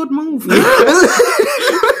 that is a good move.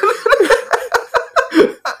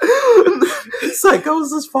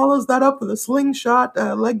 Psychosis follows that up with a slingshot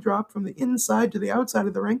leg drop from the inside to the outside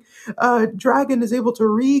of the ring. Dragon is able to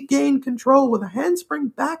regain control with a handspring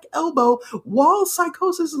back elbow while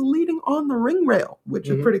Psychosis is leading on the ring rail, which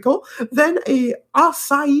is pretty cool. Then a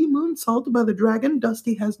acai moonsault by the Dragon.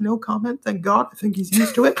 Dusty has no comment, thank God. I think he's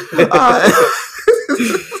used to it.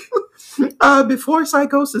 Before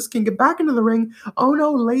Psychosis can get back into the ring,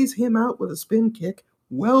 Ono lays him out with a spin kick.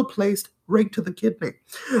 Well placed, right to the kidney.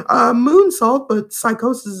 Moonsault, but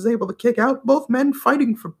Psychosis is able to kick out. Both men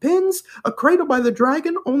fighting for pins. A cradle by the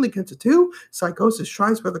Dragon only gets a 2. Psychosis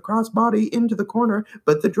tries for the crossbody into the corner,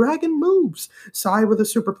 but the Dragon moves. Psy with a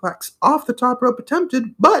superplex. Off the top rope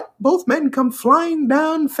attempted, but both men come flying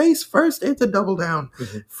down face first. It's a double down.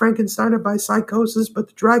 Frankensteiner by Psychosis, but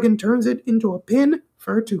the Dragon turns it into a pin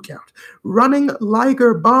for a 2 count. Running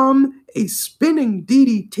Liger Bomb, a spinning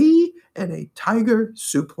DDT, and a Tiger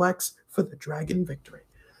Suplex for the Dragon victory.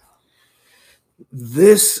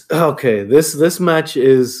 This match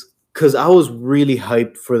is, because I was really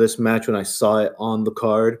hyped for this match when I saw it on the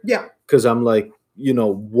card. Yeah. Because I'm like,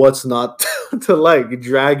 what's not to like?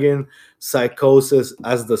 Dragon, Psychosis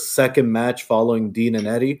as the second match following Dean and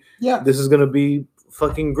Eddie. Yeah. This is going to be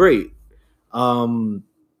fucking great.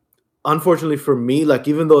 Unfortunately for me, like,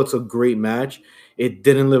 even though it's a great match, it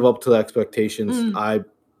didn't live up to the expectations I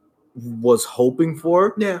was hoping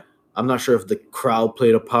for. Yeah. I'm not sure if the crowd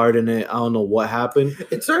played a part in it. I don't know what happened.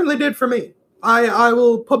 It certainly did for me. I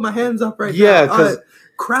will put my hands up right now. Yeah, because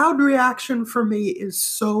crowd reaction for me is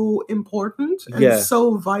so important and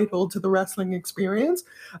so vital to the wrestling experience.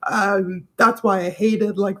 That's why I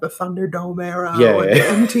hated like the Thunderdome era or the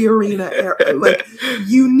MT Arena era. Like,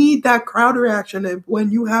 you need that crowd reaction. And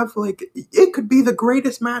when you have like, it could be the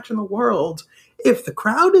greatest match in the world. If the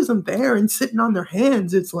crowd isn't there and sitting on their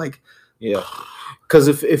hands, it's like, because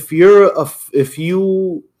if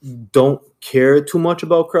you don't care too much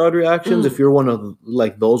about crowd reactions, if you're one of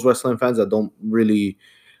like those wrestling fans that don't really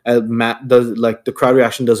the crowd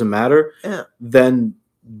reaction doesn't matter, then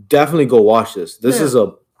definitely go watch this. This is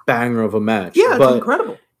a banger of a match. Yeah, it's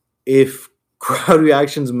incredible. If crowd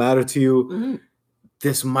reactions matter to you,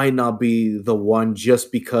 this might not be the one,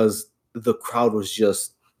 just because the crowd was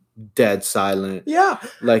just dead silent. Yeah,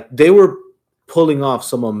 like they were pulling off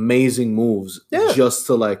some amazing moves just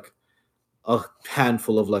to like a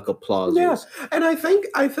handful of like applause. Yeah, and I think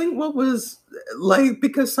what was like,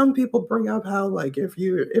 because some people bring up how like if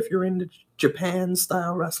you're into Japan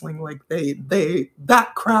style wrestling, like they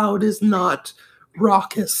that crowd is not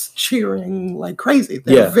raucous cheering like crazy.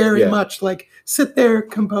 They're very much like sit there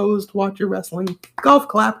composed, watch your wrestling, golf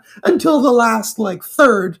clap until the last like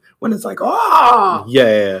third when it's like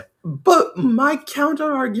But my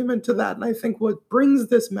counter argument to that, and I think what brings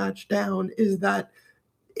this match down, is that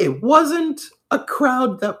it wasn't a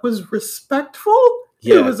crowd that was respectful.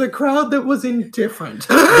 It was a crowd that was indifferent.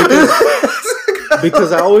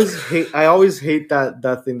 Because I always hate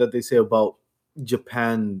that thing that they say about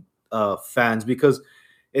Japan fans, because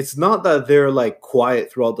it's not that they're like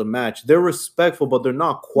quiet throughout the match. They're respectful, but they're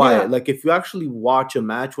not quiet. Like if you actually watch a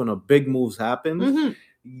match when a big moves happen,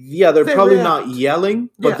 they're probably not yelling,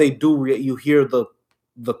 but they do. You hear the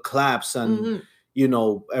claps, and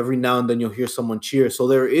every now and then you'll hear someone cheer. So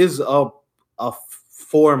there is a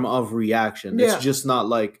form of reaction. It's just not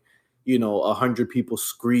like 100 people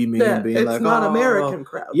screaming and being like, it's not American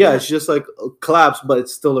crowd. It's just like claps, but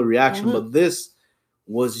it's still a reaction. But this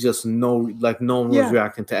was just no one was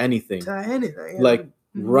reacting to anything. Like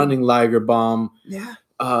running Liger Bomb.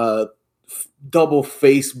 Double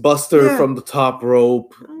face buster from the top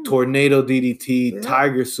rope, tornado DDT,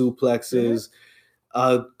 tiger suplexes,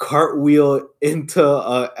 cartwheel into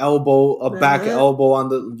a back elbow on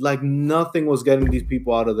the, like, nothing was getting these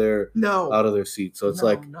people out of their seats. So it's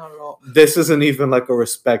like, not at all. This isn't even like a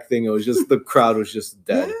respect thing. It was just the crowd was just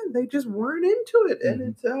dead. Yeah, they just weren't into it,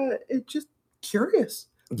 and it's just curious.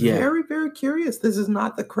 Very, very curious. This is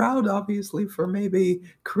not the crowd, obviously, for maybe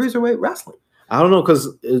cruiserweight wrestling. I don't know, because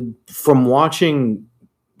from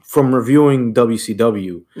reviewing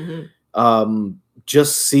WCW,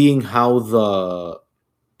 just seeing how the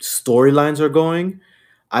storylines are going,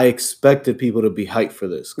 I expected people to be hyped for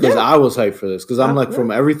this, because I was hyped for this, because I'm like, from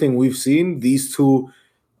everything we've seen, these two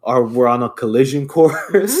were on a collision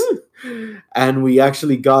course, and we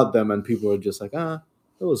actually got them, and people were just like, it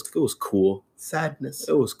was cool. sadness.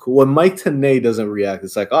 It was cool. When Mike Tenay doesn't react,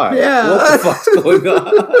 it's like, all right, Yeah. what the fuck's going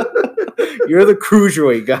on? You're the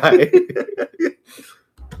cruiserweight guy.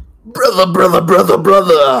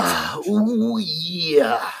 brother. Ooh,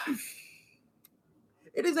 yeah.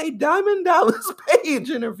 It is a Diamond Dallas Page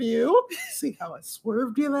interview. See how I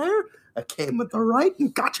swerved you there? I came with the right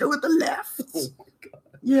and got you with the left. Oh my God.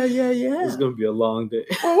 Yeah. It's going to be a long day.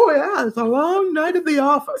 Oh, yeah. It's a long night at the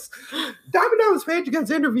office. Diamond Dallas Page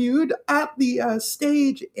gets interviewed at the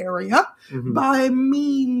stage area by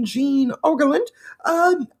Mean Gene Okerlund.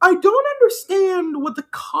 I don't understand what the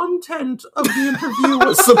content of the interview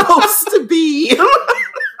was supposed to be.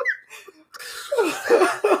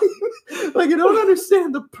 Like, I don't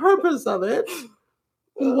understand the purpose of it.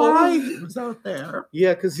 Why he was out there.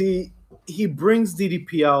 Yeah, because he brings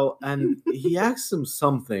DDP out and he asks him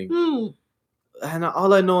something. And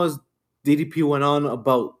all I know is DDP went on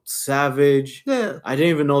about Savage. Yeah. I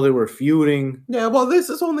didn't even know they were feuding. Yeah, well, this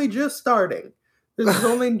is only just starting. This is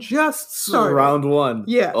only just starting. Round one.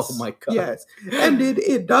 Yes. Oh my God. Yes. And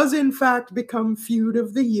it does, in fact, become Feud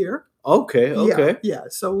of the Year. Okay. Yeah.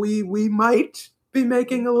 So we might be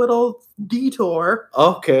making a little detour.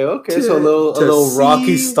 Okay. So a little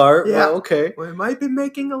rocky start. Yeah. Well, okay. We might be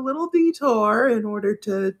making a little detour in order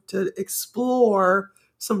to explore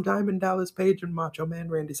some Diamond Dallas Page and Macho Man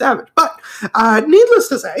Randy Savage. But needless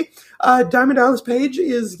to say, Diamond Dallas Page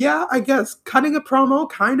is, I guess, cutting a promo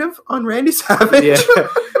kind of on Randy Savage. Yeah.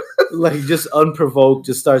 Like just unprovoked,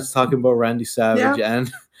 just starts talking about Randy Savage. Yeah.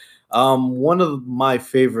 And one of my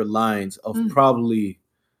favorite lines of probably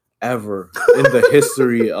ever in the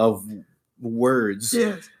history of words.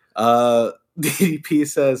 Yes. DDP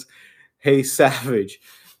says, "Hey Savage,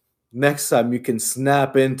 next time you can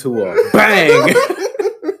snap into a bang."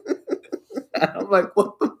 And I'm like,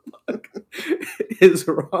 what the fuck is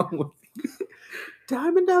wrong with you?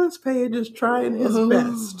 Diamond Dallas Page is trying his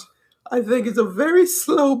best. I think it's a very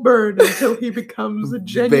slow burn until he becomes a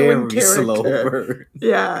genuine very character. Slow burn.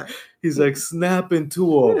 Yeah. He's like, snap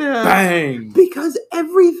into a bang. Because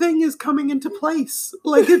everything is coming into place.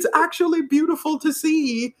 Like, it's actually beautiful to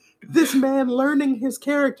see this man learning his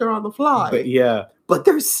character on the fly. But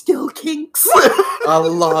there's still kinks. A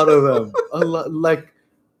lot of them. Like,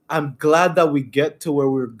 I'm glad that we get to where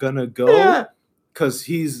we're gonna go. Because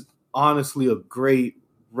he's honestly a great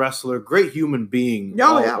wrestler, great human being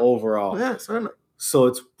overall. Yeah, certainly. So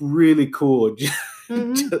it's really cool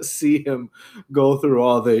to see him go through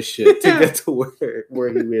all this shit to get to where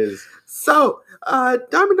he is. So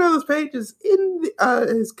Diamond Dallas Page is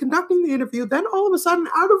is conducting the interview. Then all of a sudden,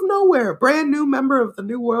 out of nowhere, brand new member of the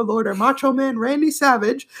New World Order, Macho Man Randy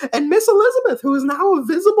Savage, and Miss Elizabeth, who is now a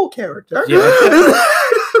visible character. Yeah.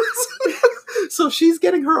 So she's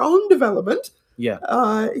getting her own development. Yeah.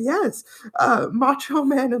 Yes. Macho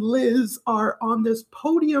Man and Liz are on this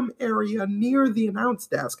podium area near the announce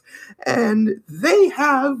desk, and they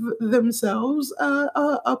have themselves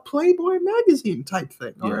a Playboy magazine type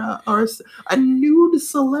thing, or a nude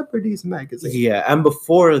celebrities magazine. Yeah, and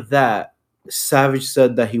before that, Savage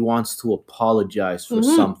said that he wants to apologize for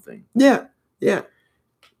something. Yeah.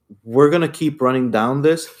 We're going to keep running down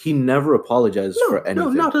this. He never apologizes for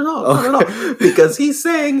anything. No, not at all. Okay. Not at all. Because he's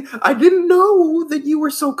saying, I didn't know that you were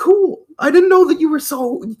so cool. I didn't know that you were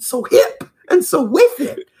so hip and so with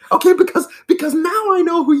it. Okay, because now I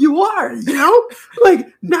know who you are, you know?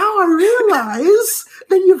 Like, now I realize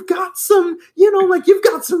that you've got some, you've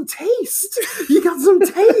got some taste. You got some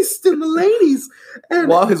taste in the ladies. And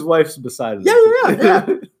while his wife's beside him. Yeah.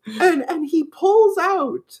 And he pulls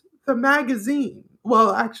out the magazine.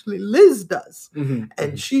 Well, actually, Liz does.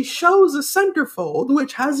 And she shows a centerfold,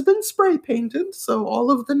 which has been spray painted, so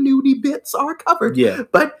all of the nudie bits are covered. Yeah.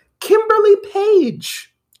 But Kimberly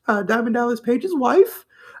Page, Diamond Dallas Page's wife,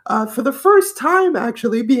 for the first time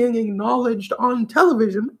actually being acknowledged on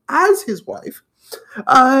television as his wife,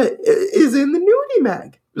 is in the nudie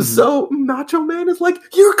mag. So Macho Man is like,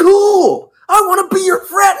 you're cool. I want to be your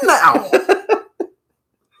friend now.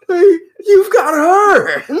 You've got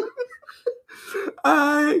her.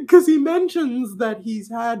 Because he mentions that he's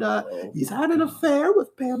had an affair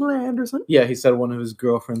with Pamela Anderson. Yeah, he said one of his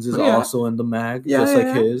girlfriends is also in the mag,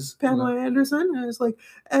 like his. Pamela Anderson, and it's like,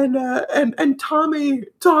 and Tommy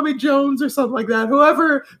Jones or something like that.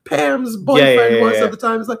 Whoever Pam's boyfriend was at the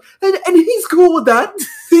time is like, and he's cool with that.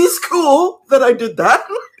 He's cool that I did that.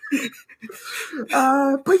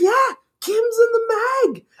 But yeah, Kim's in the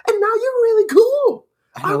mag, and now you're really cool.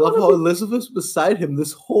 And I love how Elizabeth's beside him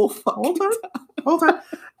this whole fucking time.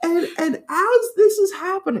 And as this is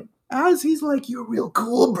happening, as he's like, you're real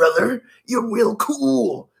cool, brother. You're real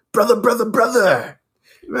cool. Brother.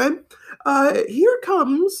 Right? Here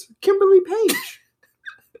comes Kimberly Page,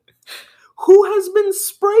 who has been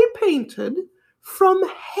spray painted from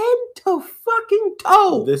head to fucking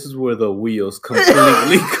toe. This is where the wheels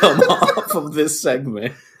completely come off of this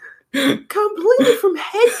segment. Completely from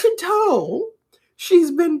head to toe,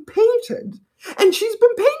 she's been painted. And she's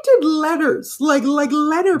been painted letters, like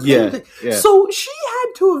letter painting. Yeah. So she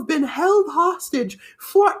had to have been held hostage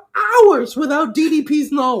for hours without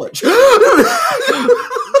DDP's knowledge.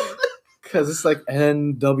 Because it's like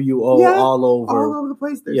NWO all over the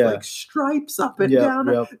place. There's like stripes up and down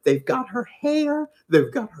her. They've got her hair.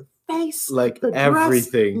 They've got her face. Like the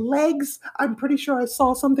everything. Dress, legs. I'm pretty sure I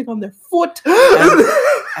saw something on their foot.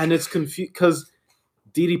 And it's confused because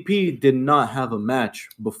DDP did not have a match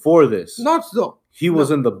before this. Not so. He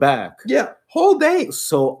was in the back. Yeah, whole day.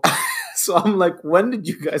 So I'm like, when did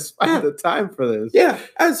you guys find the time for this? Yeah,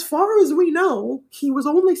 as far as we know, he was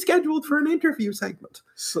only scheduled for an interview segment.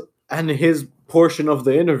 So, and his portion of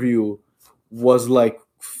the interview was like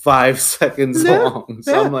 5 seconds long.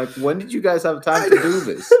 So I'm like, when did you guys have time to do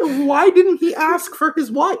this? Why didn't he ask for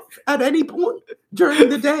his wife at any point during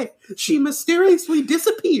the day? She mysteriously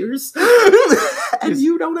disappears and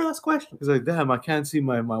you don't ask questions. He's like, damn, I can't see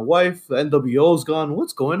my wife. The NWO's gone.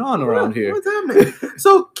 What's going on around here? What's happening?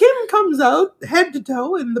 So Kim comes out head to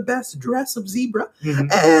toe in the best dress of zebra.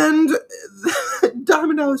 And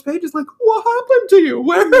Diamond Dallas Page is like, what happened to you?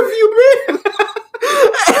 Where have you been?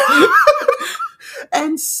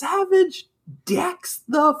 And Savage decks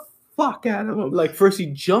the fuck out of him. Like, first he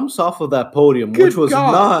jumps off of that podium, which was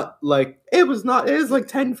not like... It was like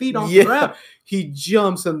 10 feet off the ramp. He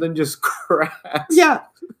jumps and then just cracks. Yeah.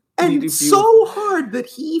 And so hard that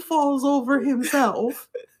he falls over himself.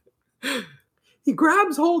 He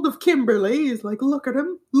grabs hold of Kimberly. He's like, look at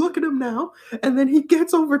him now. And then he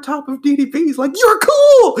gets over top of DDP. He's like, you're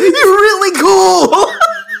cool. You're really cool.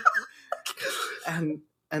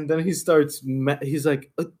 And then he starts, he's like,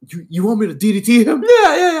 you want me to DDT him?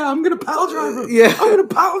 Yeah. I'm going to pile drive him. Yeah. I'm going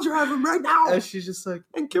to pile drive him right now. And she's just like...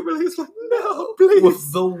 And Kimberly's like, no, please.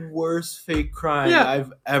 With the worst fake crying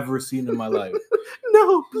I've ever seen in my life.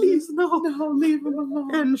 No, please, no, leave him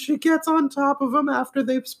alone. And she gets on top of him after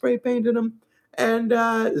they've spray painted him. And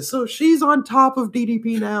so she's on top of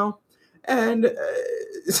DDP now. And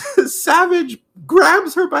Savage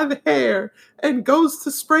grabs her by the hair and goes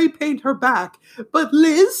to spray paint her back. But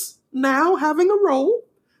Liz, now having a role,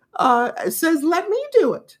 says, let me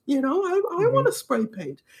do it. I want to spray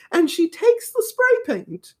paint. And she takes the spray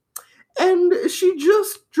paint and she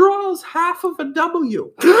just draws half of a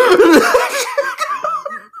W.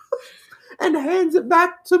 And hands it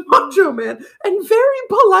back to Macho Man and very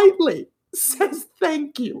politely says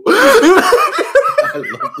thank you. I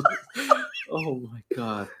love this. Oh my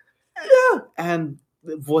god. Yeah. And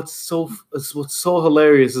what's so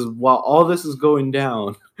hilarious is while all this is going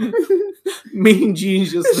down, Mean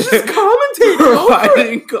Gene's just commentating,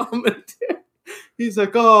 providing commentary. He's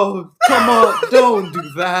like, oh, come on, don't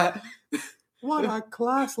do that. What a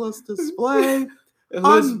classless display.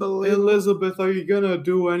 Unbelievable. Elizabeth, are you gonna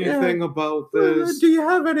do anything about this? Do you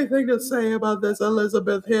have anything to say about this,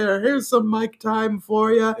 Elizabeth? Here's some mic time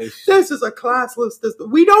for you. This is a classless.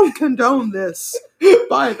 We don't condone this,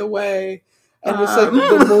 by the way. And it's like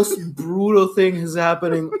the most brutal thing is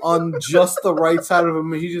happening on just the right side of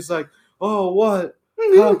him, and he's just like, "Oh, what?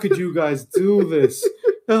 How could you guys do this?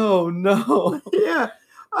 Oh no!" Yeah.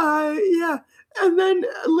 And then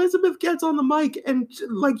Elizabeth gets on the mic, and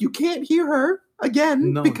like you can't hear her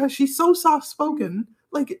again because she's so soft spoken.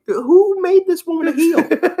 Like, who made this woman a heel? who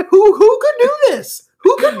could do this?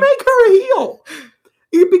 Who could make her a heel?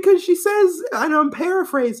 Because she says, and I'm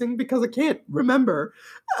paraphrasing because I can't remember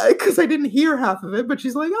because I didn't hear half of it, but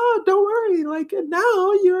she's like, "Oh, don't worry, like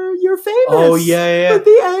now you're famous." Oh yeah. With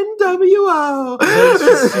the NWO.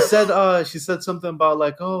 She said something about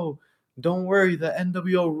like, "Oh, don't worry, the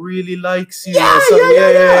NWO really likes you."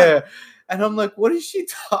 Yeah. And I'm like, what is she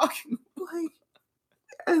talking about?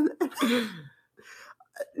 And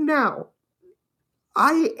now,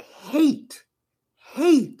 I hate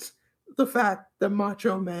the fact that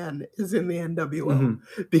Macho Man is in the NWO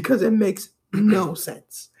because it makes no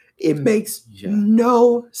sense. It makes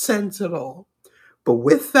no sense at all. But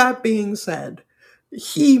with that being said,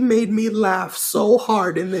 he made me laugh so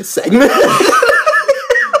hard in this segment.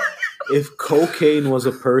 If cocaine was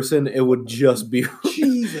a person, it would just be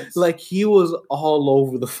Jesus. Like he was all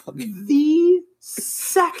over the fucking. The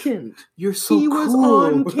second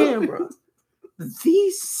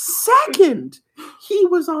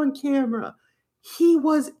was on camera, he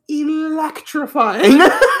was electrifying.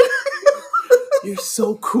 You're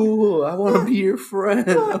so cool. I want to be your friend.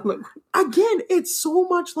 I'm like, again, it's so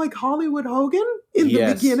much like Hollywood Hogan in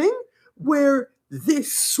the beginning, where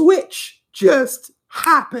this switch just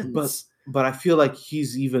happens. But I feel like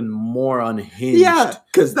he's even more unhinged. Yeah,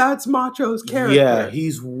 because that's Macho's character. Yeah,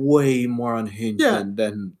 he's way more unhinged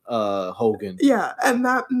than Hogan. Yeah, and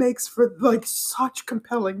that makes for like such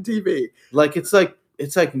compelling TV. Like it's like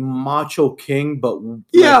Macho King, but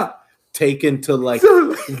taken to like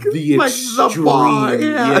the like extreme. The bar,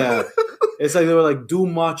 yeah. It's like they were like, do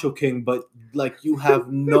Macho King, but like you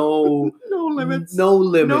have no limits. No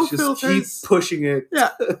Just filters. Keep pushing it. Yeah.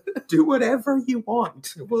 Do whatever you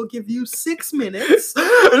want. We'll give you 6 minutes.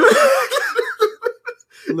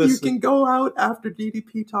 You can go out after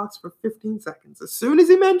DDP talks for 15 seconds. As soon as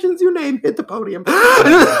he mentions your name, hit the podium.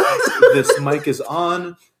 This mic is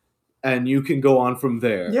on, and you can go on from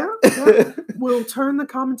there. Yeah. We'll turn the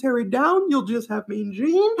commentary down. You'll just have Mean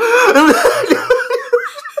Gene.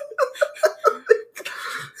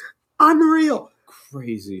 Unreal.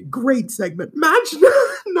 Crazy. Great segment. Match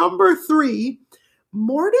number 3,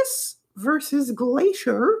 Mortis versus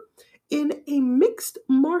Glacier in a mixed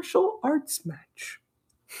martial arts match.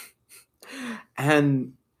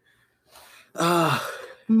 And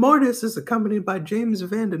Mortis is accompanied by James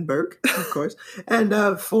Vandenberg, of course. And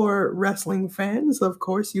for wrestling fans, of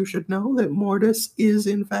course, you should know that Mortis is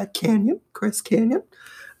in fact Chris Canyon.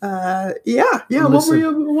 Listen,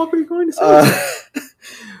 what were you going to say?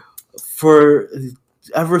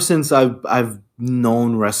 Ever since I've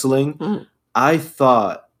known wrestling, I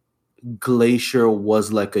thought Glacier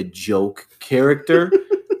was like a joke character,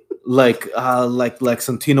 like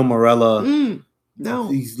Santino Marella. No,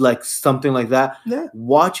 he's like something like that. Yeah.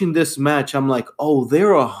 Watching this match, I'm like, oh,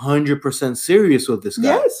 they're 100% serious with this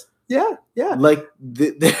guy. Yes, yeah. Like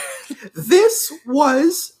this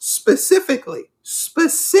was specifically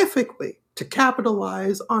to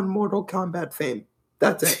capitalize on Mortal Kombat fame.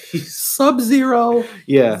 That's it. Sub-Zero.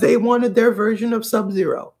 Yeah. They wanted their version of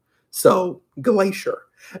Sub-Zero. So, Glacier.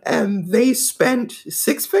 And they spent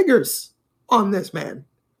 6 figures on this man.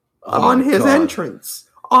 On his entrance.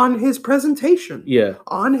 On his presentation. Yeah.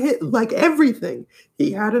 On his, like, everything.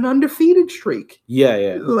 He had an undefeated streak.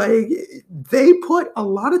 Yeah. Like, they put a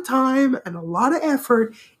lot of time and a lot of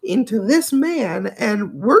effort into this man.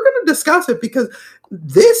 And we're going to discuss it because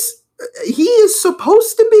he is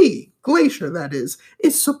supposed to be, Glacier, that is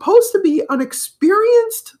supposed to be an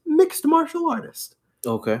experienced mixed martial artist.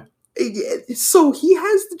 Okay. So he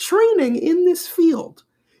has the training in this field.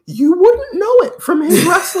 You wouldn't know it from his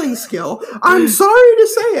wrestling skill. I'm sorry to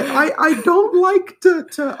say it. I don't like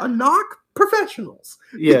to knock professionals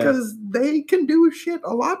because they can do shit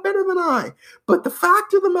a lot better than I. But the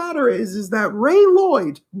fact of the matter is that Ray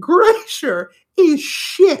Lloyd, Glacier, is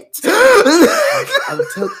shit.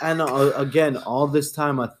 And again, all this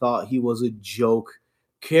time I thought he was a joke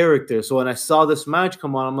character. So when I saw this match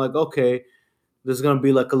come on, I'm like, okay, this is gonna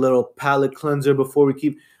be like a little palate cleanser before we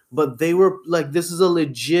keep. But they were like, this is a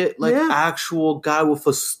legit, actual guy with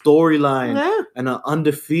a storyline and an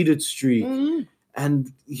undefeated streak. Mm-hmm.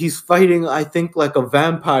 And he's fighting, I think, like a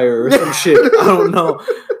vampire or some shit. I don't know.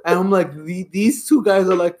 And I'm like, these two guys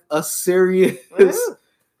are like a serious.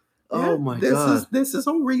 Oh my God. This is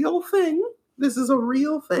a real thing. This is a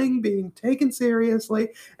real thing being taken seriously,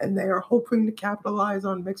 and they are hoping to capitalize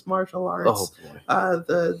on mixed martial arts,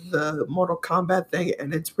 the Mortal Kombat thing,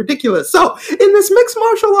 and it's ridiculous. So, in this mixed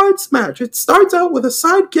martial arts match, it starts out with a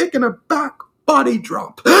side kick and a back body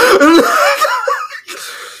drop.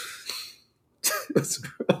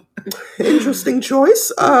 Interesting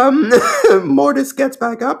choice. Mortis gets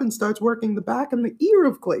back up and starts working the back and the ear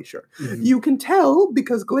of Glacier. Mm-hmm. You can tell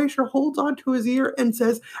because Glacier holds onto his ear and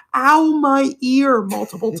says, "Ow, my ear,"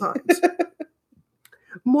 multiple times.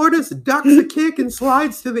 Mortis ducks a kick and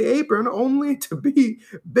slides to the apron, only to be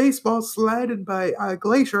baseball slited by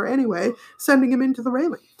Glacier anyway, sending him into the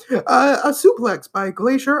railing. A suplex by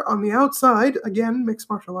Glacier on the outside, again, mixed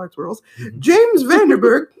martial arts rules. James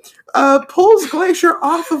Vandenberg pulls Glacier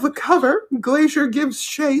off of a cover. Glacier gives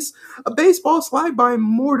chase. A baseball slide by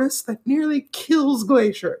Mortis that nearly kills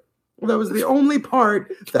Glacier. That was the only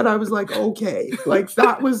part that I was like, okay, like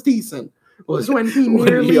that was decent, was when he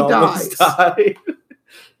nearly died.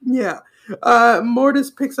 Yeah. Mortis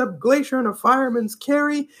picks up Glacier in a fireman's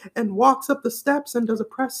carry and walks up the steps and does a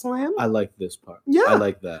press slam. I like this part. Yeah. I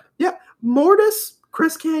like that. Yeah. Mortis,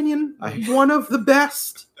 Chris Canyon, one of the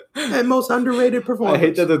best and most underrated performers. I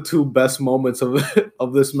hate that the 2 best moments of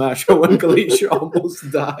this match are when Glacier almost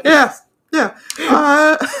died. Yeah.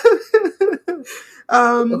 Yeah.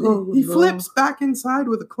 He flips back inside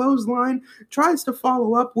with a clothesline, tries to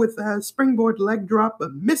follow up with a springboard leg drop,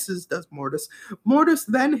 but misses, does Mortis. Mortis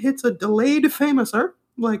then hits a delayed famouser,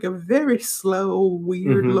 like a very slow,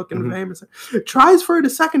 weird-looking famouser. Tries for it a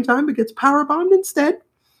second time, but gets powerbombed instead.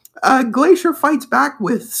 Glacier fights back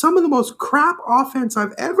with some of the most crap offense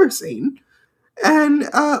I've ever seen, and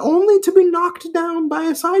only to be knocked down by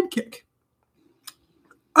a sidekick.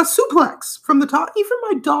 A suplex from the top. Even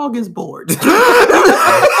my dog is bored by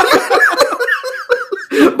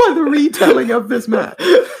the retelling of this match.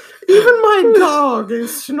 Even my dog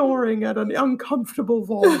is snoring at an uncomfortable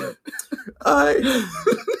volume. A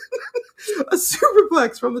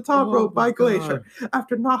superplex from the top rope by Glacier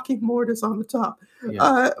after knocking Mortis on the top.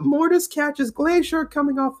 Mortis catches Glacier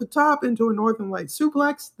coming off the top into a Northern Light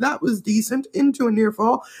suplex. That was decent. Into a near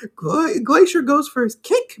fall. Glacier goes for his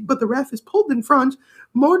kick, but the ref is pulled in front.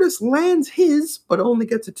 Mortis lands his, but only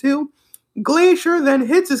gets a 2. Glacier then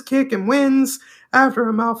hits his kick and wins after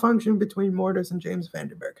a malfunction between Mortis and James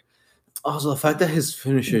Vandenberg. Also, the fact that his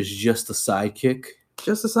finisher is just a sidekick.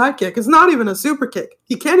 Just a sidekick. It's not even a super kick.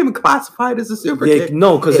 He can't even classify it as a super kick.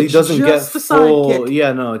 No, because he doesn't get full. Sidekick.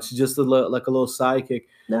 Yeah, no, it's just like a little sidekick.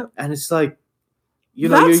 Yep. And it's like,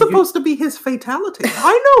 that's supposed to be his fatality.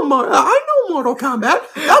 I know Mortal Kombat.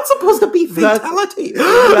 That's supposed to be fatality.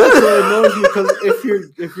 That's what annoys me, because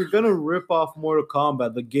if you're gonna rip off Mortal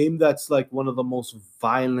Kombat, the game that's like one of the most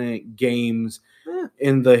violent games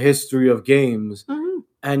in the history of games,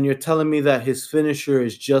 and you're telling me that his finisher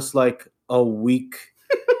is just like a weak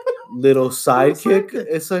little sidekick,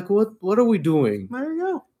 it's like, what are we doing? There you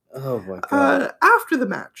go. Oh my god. After the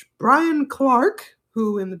match, Brian Clark,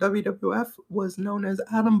 who in the WWF was known as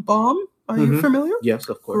Adam Bomb. Are you familiar? Yes,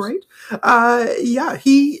 of course. Right.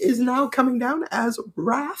 He is now coming down as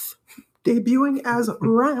Wrath, debuting as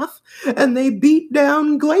Wrath, and they beat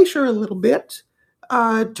down Glacier a little bit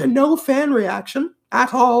to no fan reaction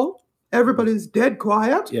at all. Everybody's dead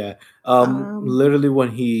quiet. Yeah. Literally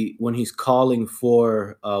when he's calling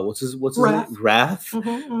for what's his Wrath. name? Wrath.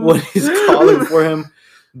 When he's calling for him,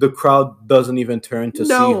 the crowd doesn't even turn to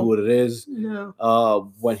see who it is.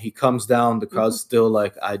 No. When he comes down, the crowd's still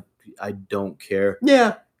like, I don't care.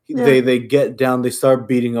 Yeah. They get down, they start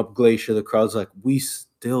beating up Glacier. The crowd's like, we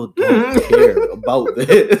still don't care about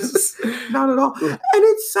this. Not at all. And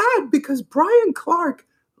it's sad because Brian Clark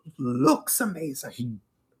looks amazing.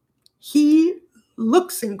 He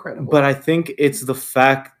looks incredible. But I think it's the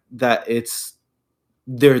fact that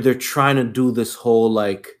they're trying to do this whole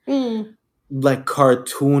like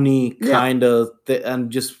cartoony kind of and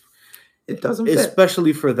just it doesn't fit.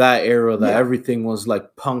 Especially for that era that everything was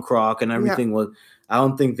like punk rock and everything was. I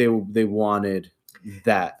don't think they wanted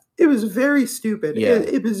that. It was very stupid. Yeah.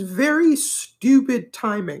 It was very stupid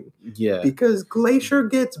timing. Yeah. Because Glacier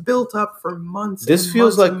gets built up for months. This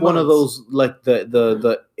feels like one of those like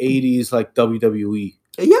the 80s like WWE.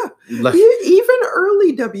 Yeah. Like, even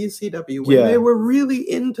early WCW when they were really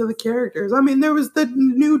into the characters. I mean, there was the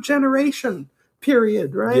New Generation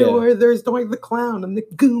period, right? Yeah. Where there's Doink the Clown and the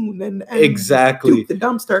Goon and exactly Duke the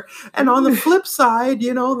Dumpster. And on the flip side,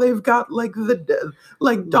 they've got like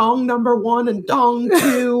Dong number 1 and Dong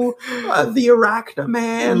 2, the Arachna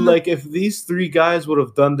Man. Like if these three guys would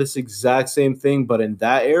have done this exact same thing, but in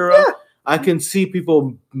that era, I can see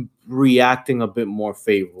people reacting a bit more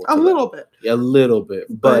favorable. A little bit. A little bit.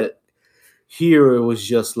 But here it was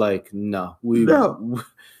just like,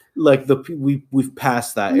 like we've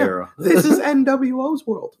passed that era. This is NWO's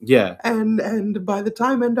world. Yeah. And by the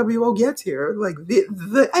time NWO gets here, like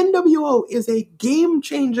the NWO is a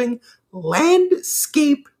game-changing,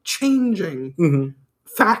 landscape-changing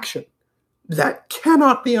faction that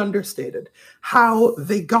cannot be understated. How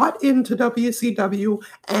they got into WCW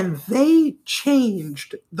and they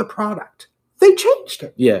changed the product. They changed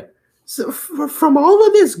it. Yeah. So from all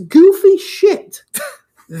of this goofy shit,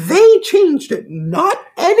 they changed it, not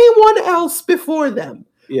anyone else before them.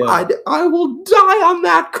 Yeah. I will die on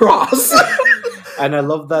that cross. And I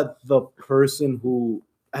love that the person who,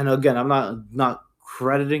 and again, I'm not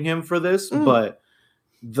crediting him for this, but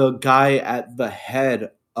the guy at the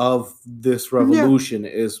head of this revolution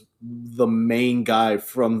is the main guy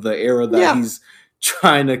from the era that he's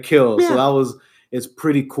trying to kill. Yeah. So it's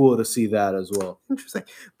pretty cool to see that as well. Interesting.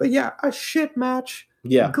 But a shit match.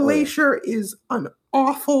 Yeah. Glacier is an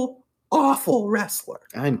awful, awful wrestler.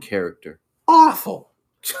 And character. Awful.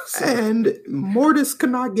 And Mortis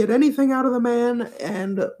could not get anything out of the man.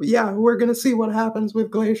 And we're going to see what happens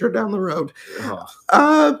with Glacier down the road.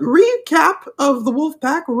 Recap of the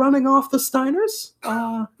Wolfpack running off the Steiners.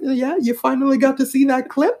 You finally got to see that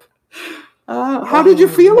clip. How did you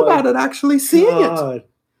feel about it, actually seeing it?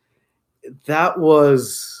 that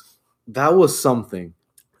was something.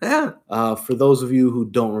 Yeah. For those of you who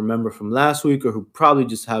don't remember from last week or who probably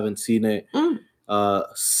just haven't seen it,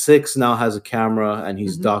 Six now has a camera and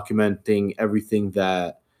he's documenting everything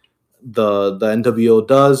that the NWO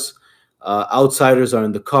does. Outsiders are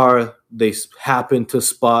in the car. They happen to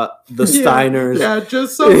spot the Steiners. Yeah,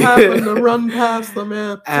 just so happen to run past them,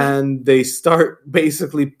 man. And they start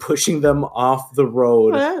basically pushing them off the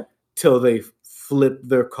road till they flip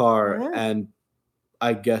their car and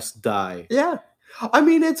I guess die. Yeah. I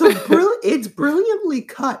mean, it's it's brilliantly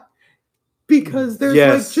cut because there's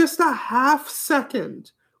like just a half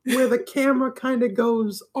second where the camera kind of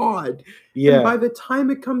goes odd. Yeah. And by the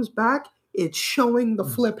time it comes back, it's showing the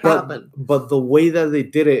flip happen. But the way that they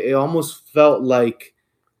did it, it almost felt like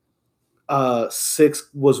Six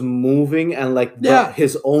was moving and like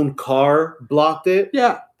his own car blocked it.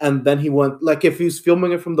 Yeah. And then he went, like if he was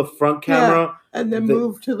filming it from the front camera. And then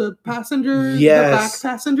moved to the passenger, the back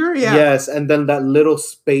passenger. Yeah. Yes. And then that little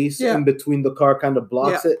space in between the car kind of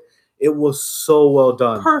blocks it. It was so well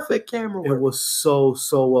done. Perfect camera work. It was so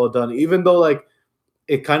well done. Even though like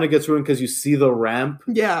it kind of gets ruined because you see the ramp.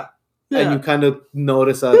 Yeah. And you kind of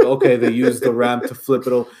notice like, okay, they used the ramp to flip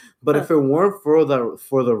it over. But if it weren't for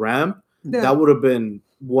the ramp, that would have been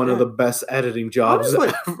one of the best editing jobs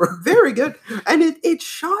ever. Very good. And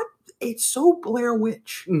it's so Blair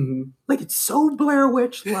Witch. Like it's so Blair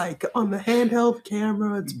Witch, like on the handheld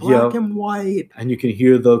camera, it's black and white. And you can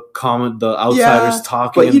hear the outsiders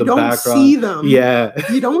talking in the background. But you don't see them. Yeah.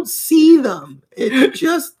 You don't see them. It's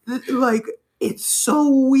just like, it's so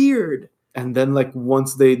weird. And then, like,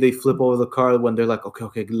 once they flip over the car, when they're like,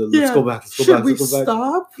 okay, let's go back. Should we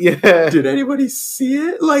stop? Yeah. Did anybody see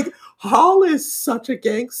it? Like, Hall is such a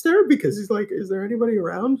gangster because he's like, is there anybody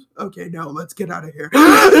around? Okay, no, let's get out of here.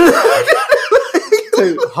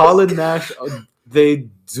 Hall and Nash, they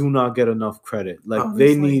do not get enough credit. Like,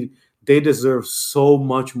 honestly, they deserve so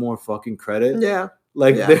much more fucking credit. Yeah.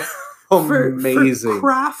 Like, they're amazing. For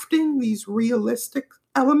crafting these realistic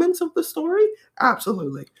elements of the story,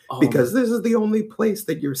 absolutely, because this is the only place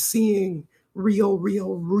that you're seeing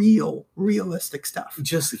realistic stuff.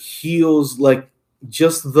 Just heels, like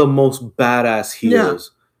just the most badass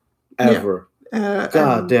heels ever.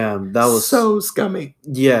 God damn, that was so scummy.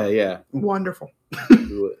 Yeah, wonderful.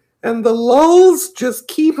 And the lulls just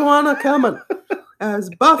keep on a coming as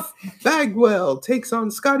Buff Bagwell takes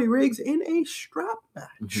on Scotty Riggs in a strap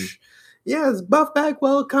match. Yes, Buff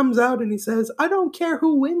Bagwell comes out and he says, I don't care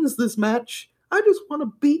who wins this match. I just want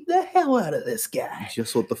to beat the hell out of this guy.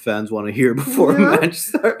 Just what the fans want to hear before a match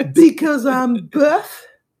starts. Because I'm buff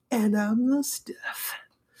and I'm the stuff.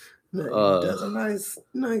 Then he does a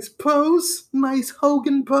nice pose. Nice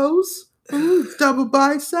Hogan pose. Double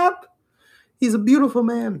bicep. He's a beautiful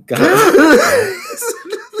man.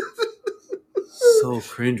 So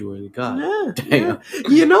cringeworthy. God damn. Yeah.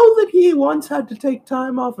 You know that he once had to take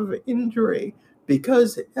time off of an injury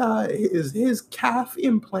because his calf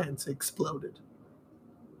implants exploded.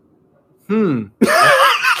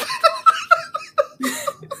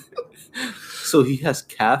 So he has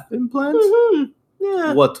calf implants?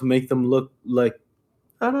 Yeah. What, to make them look like?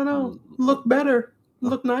 I don't know. Look better.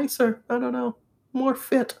 Look nicer. I don't know. More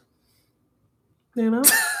fit. You know?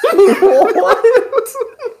 What?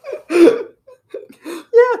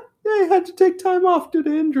 Yeah, he had to take time off due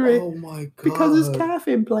to injury. Oh my God. Because his calf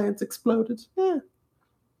implants exploded. Yeah.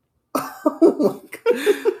 Oh my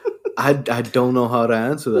God. I don't know how to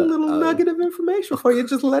answer that. A little nugget of information for you.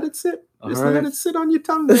 Just let it sit. Let it sit on your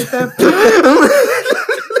tongue right there.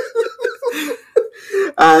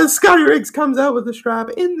 Scotty Riggs comes out with a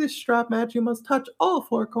strap. In this strap match, you must touch all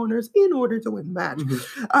four corners in order to win the match.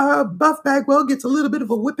 Buff Bagwell gets a little bit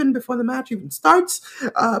of a whipping before the match even starts.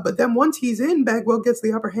 But then once he's in, Bagwell gets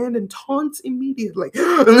the upper hand and taunts immediately.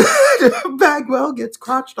 Bagwell gets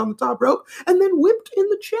crotched on the top rope and then whipped in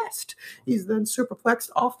the chest. He's then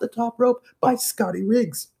superplexed off the top rope by Scotty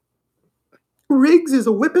Riggs. Riggs is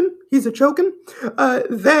a whipping. He's a choking.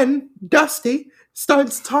 Then Dusty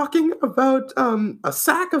starts talking about a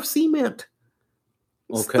sack of cement.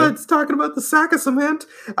 Okay. Starts talking about the sack of cement,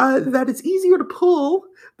 that it's easier to pull,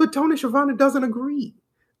 but Tony Schiavone doesn't agree.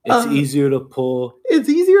 It's easier to pull. It's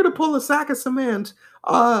easier to pull a sack of cement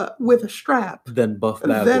with a strap than Buff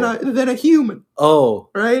Bagwell. than a human. Oh,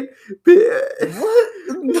 right?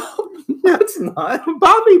 What? No, Yeah, it's not.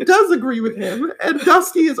 Bobby does agree with him, and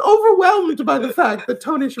Dusty is overwhelmed by the fact that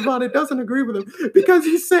Tony Schiavone doesn't agree with him because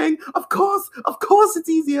he's saying, of course, it's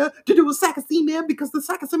easier to do a sack of cement because the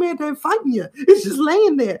sack of cement ain't fighting you. It's just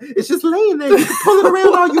laying there. You can pull it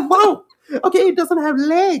around all you want. Okay, it doesn't have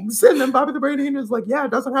legs. And then Bobby the Brain Heenan is like, yeah,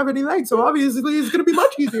 it doesn't have any legs, so obviously it's going to be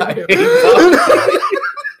much easier to do.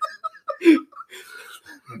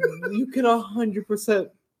 You can 100%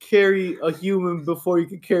 carry a human before you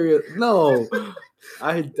can carry it. No.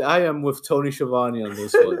 I am with Tony Schiavone on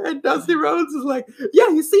this one. And Dusty Rhodes is like, yeah,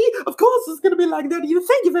 you see, of course it's going to be like that. Thank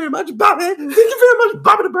you very much, Bobby. Thank you very much,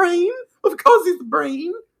 Bobby the Brain. Of course he's the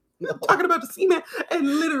brain. I'm talking about the C-Man.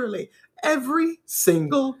 And literally, every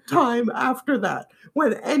single time after that,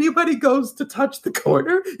 when anybody goes to touch the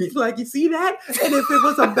corner, he's like, you see that? And if it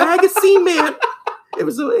was a bag of cement, if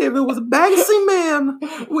it was a bag of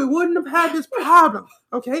cement, we wouldn't have had this problem.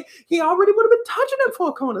 Okay? He already would have been touching at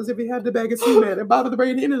four corners if he had the bag of cement. And Bobby the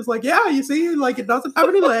Brain Heenan is like, yeah, you see, like it doesn't have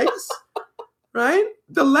any legs. Right?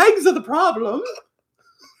 The legs are the problem.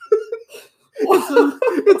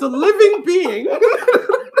 It's a living being.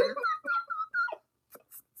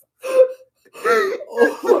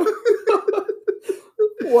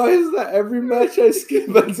 Why is that every match I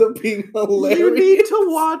skip ends up being hilarious? You need to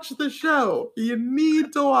watch the show. You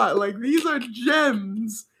need to watch. Like, these are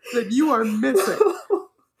gems that you are missing.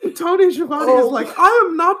 Tony Schiavone is like, I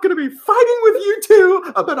am not going to be fighting with you two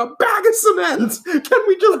about a bag of cement. Can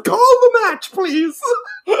we just call the match, please?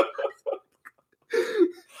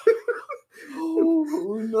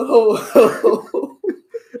 Oh, no.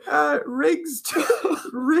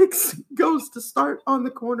 Riggs goes to start on the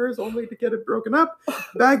corners only to get it broken up.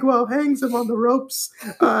 Bagwell hangs him on the ropes.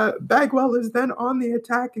 Bagwell is then on the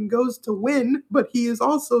attack and goes to win, but he is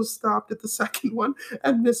also stopped at the second one.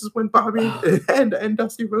 And this is when Bobby and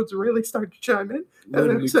Dusty Rhodes really start to chime in.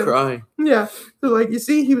 Literally crying. Yeah. So, like, you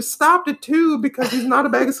see, he was stopped at 2 because he's not a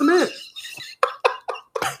bag of cement.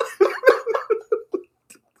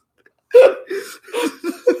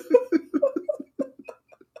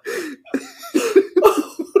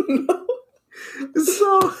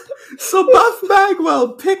 So Buff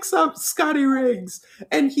Bagwell picks up Scotty Riggs,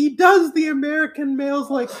 and he does the American male's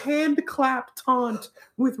like hand clap taunt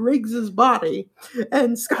with Riggs's body,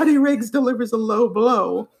 and Scotty Riggs delivers a low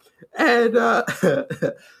blow, and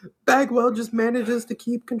Bagwell just manages to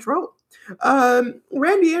keep control.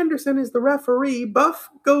 Randy Anderson is the referee. Buff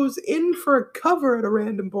goes in for a cover at a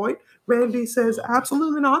random point. Randy says,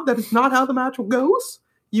 absolutely not. That is not how the match goes.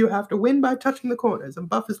 You have to win by touching the corners. And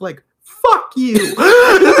Buff is like, fuck you.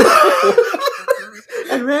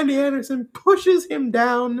 And Randy Anderson pushes him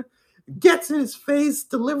down, gets in his face,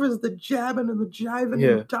 delivers the jabbing and the jiving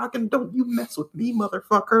and talking, don't you mess with me,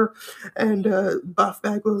 motherfucker. And Buff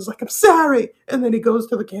Bagwell is like, I'm sorry. And then he goes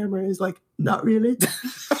to the camera and he's like, not really.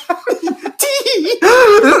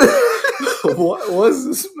 What was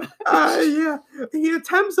this match? Yeah. He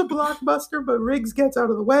attempts a blockbuster, but Riggs gets out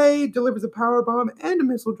of the way, delivers a powerbomb and a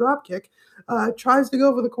missile dropkick, tries to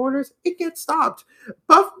go for the corners. It gets stopped.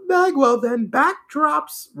 Buff Bagwell then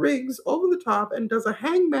backdrops Riggs over the top and does a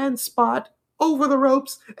hangman spot over the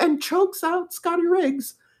ropes and chokes out Scotty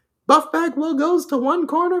Riggs. Buff Bagwell goes to 1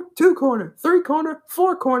 corner, 2 corner, 3 corner,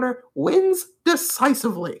 4 corner, wins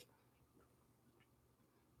decisively.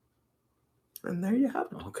 And there you have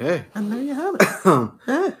it. Okay. And there you have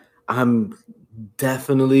it. I'm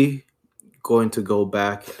definitely going to go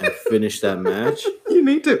back and finish that match. You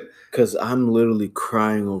need to. Because I'm literally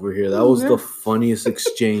crying over here. That was the funniest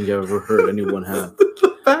exchange I've ever heard anyone have.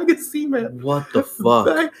 The bag of cement. What the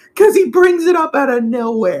fuck? Because he brings it up out of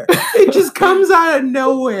nowhere. It just comes out of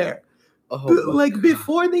nowhere. Like,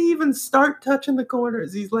 before they even start touching the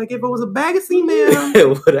corners, he's like, if it was a bag of cement, it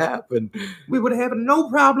would happen. We would have no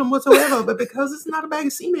problem whatsoever. But because it's not a bag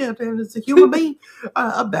of cement and it's a human being,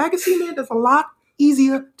 a bag of cement is a lot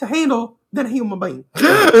easier to handle than a human being.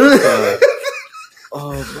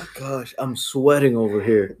 Oh my gosh, I'm sweating over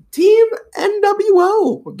here. Team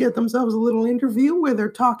NWO get themselves a little interview where they're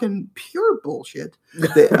talking pure bullshit.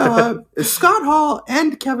 Scott Hall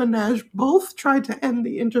and Kevin Nash both tried to end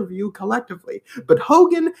the interview collectively, but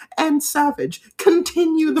Hogan and Savage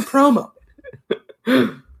continue the promo.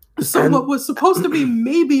 So what was supposed to be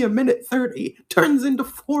maybe a minute 30 turns into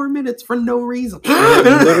 4 minutes for no reason.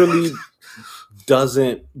 Literally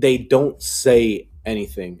they don't say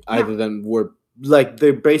anything other than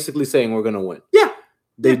they're basically saying we're gonna win. Yeah.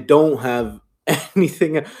 They don't have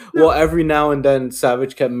anything. No. Well, every now and then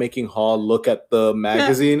Savage kept making Hall look at the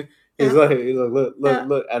magazine. Yeah. He's like,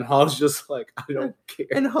 look. And Hall's just like, I don't care.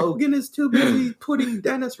 And Hogan is too busy putting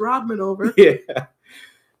Dennis Rodman over. Yeah.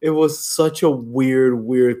 it was such a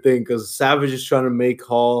weird thing because Savage is trying to make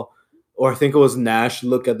Hall, or I think it was Nash,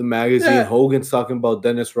 look at the magazine. Yeah. Hogan's talking about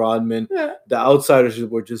Dennis Rodman. Yeah. The outsiders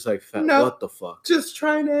were just like, what the fuck? Just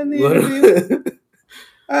trying to end the interview.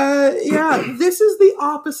 This is the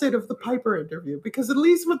opposite of the Piper interview, because at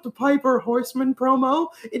least with the Piper Horseman promo,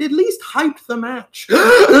 it at least hyped the match.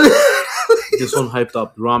 This one hyped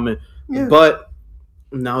up Ramen. Yeah. But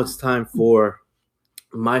now it's time for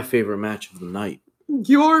my favorite match of the night.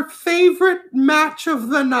 Your favorite match of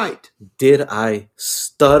the night. Did I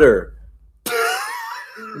stutter?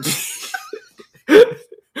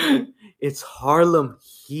 It's Harlem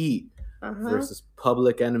Heat versus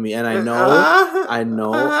Public Enemy. And I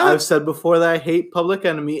know, I've said before that I hate Public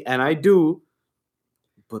Enemy, and I do,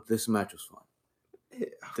 but this match was fun.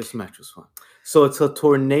 Okay. This match was fun. So it's a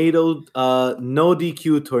tornado, no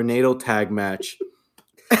DQ tornado tag match.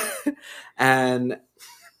 And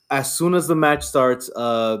as soon as the match starts,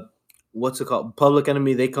 what's it called? Public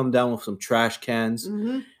Enemy, they come down with some trash cans.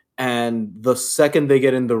 Mm-hmm. And the second they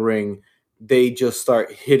get in the ring, they just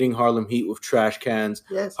start hitting Harlem Heat with trash cans.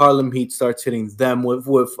 Yes. Harlem Heat starts hitting them with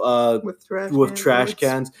trash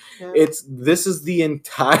cans. Yeah. This is the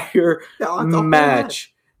entire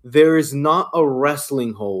match. There is not a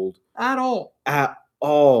wrestling hold at all. At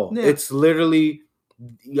all. Yeah. It's literally,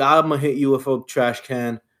 I'm gonna hit you with a trash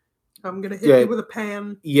can. I'm gonna hit you with a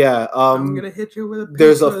pan. Yeah. I'm gonna hit you with a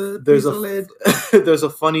piece of lid. There's a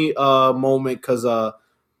funny moment because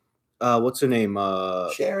what's her name?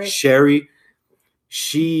 Sherry.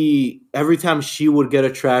 She every time she would get a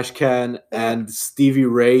trash can and Stevie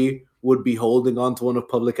Ray would be holding on to one of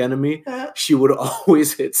Public Enemy, she would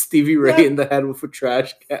always hit Stevie Ray in the head with a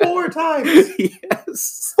trash can. 4 times.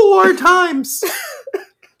 Yes. 4 times.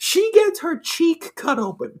 She gets her cheek cut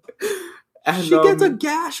open. And, she gets a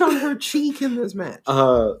gash on her cheek in this match.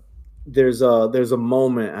 There's a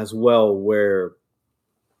moment as well where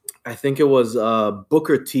I think it was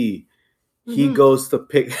Booker T. He goes to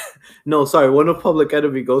pick. No, sorry. One of Public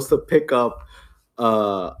Enemy goes to pick up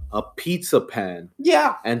a pizza pan.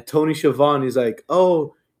 Yeah. And Tony Schiavone's like,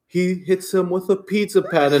 "Oh, he hits him with a pizza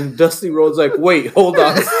pan," and Dusty Rhodes like, "Wait, hold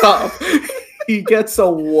on, stop." He gets a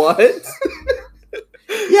what?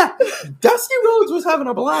 Yeah, Dusty Rhodes was having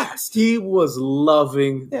a blast. He was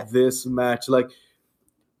loving this match. Like,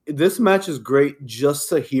 this match is great just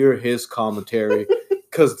to hear his commentary.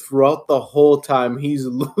 Because throughout the whole time, he's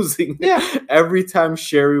losing. Yeah. Every time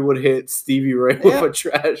Sherry would hit Stevie Ray with a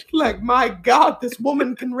trash. Like, my God, this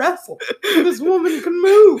woman can wrestle. This woman can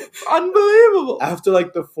move. Unbelievable. After,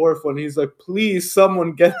 like, the 4th one, he's like, please,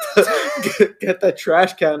 someone get that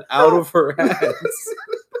trash can out of her hands.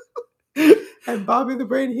 And Bobby the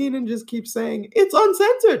Brain Heenan just keeps saying, it's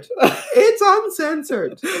uncensored. It's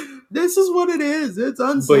uncensored. This is what it is. It's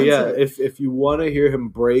uncensored. But yeah, if you want to hear him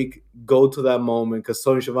break, go to that moment. Because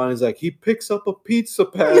Tony Schiavone's like, he picks up a pizza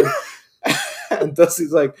pan. And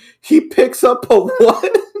Dusty's like, he picks up a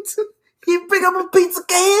what? He pick up a pizza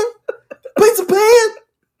can? Pizza pan?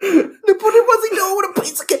 What's he doing with a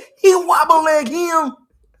pizza can? He wobble leg him.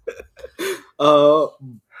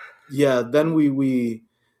 Yeah, then we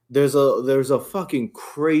there's a fucking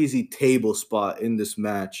crazy table spot in this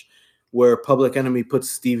match where Public Enemy puts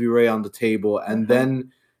Stevie Ray on the table, and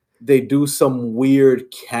then they do some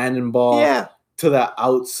weird cannonball to the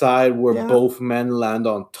outside where both men land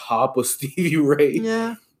on top of Stevie Ray.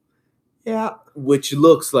 Yeah. Yeah. Which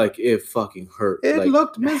looks like it fucking hurt. It like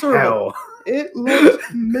looked miserable. Hell. It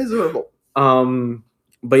looked miserable.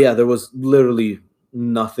 But yeah, there was literally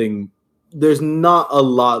nothing. There's not a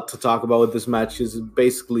lot to talk about with this match. It's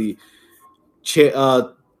basically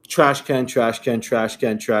trash can,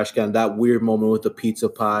 that weird moment with the pizza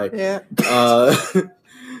pie. Yeah.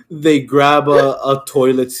 They grab a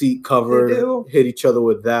toilet seat cover, hit each other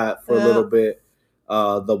with that for a little bit.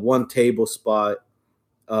 The one table spot.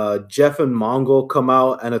 Jeff and Mongo come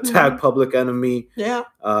out and attack Public Enemy. Yeah.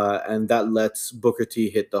 And that lets Booker T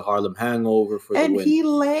hit the Harlem Hangover for the win. And he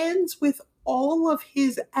lands with all of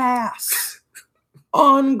his ass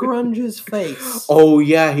on Grunge's face. Oh,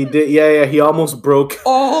 yeah, he did. Yeah, he almost broke.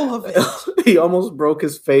 All of it. He almost broke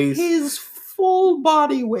his face. His full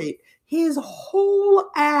body weight. His whole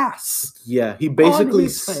ass. Yeah, he basically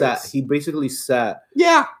sat. He basically sat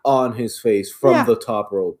on his face from the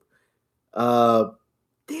top rope.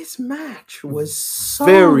 This match was so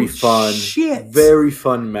very fun. Shit. Very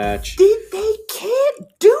fun match. They can't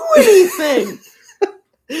do anything.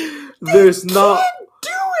 There's not do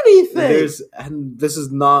anything. And this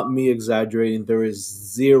is not me exaggerating. There is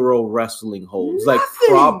zero wrestling holds. Nothing. Like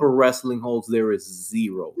proper wrestling holds, there is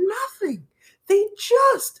zero. Nothing. They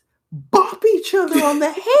just bop each other on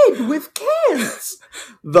the head with cans.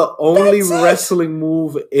 The only wrestling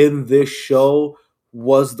move in this show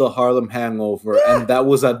was the Harlem Hangover, and that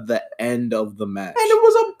was at the end of the match. And it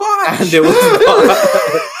was a botch.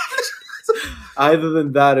 Other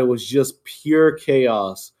than that, it was just pure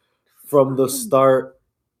chaos from the start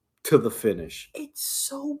to the finish. It's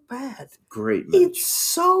so bad. Great match. It's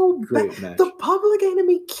so Great bad. match. The Public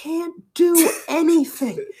Enemy can't do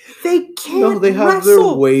anything. They can't No, they have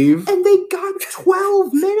wrestle. their wave. And they got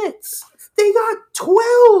 12 minutes. They got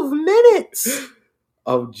 12 minutes.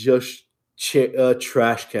 Of just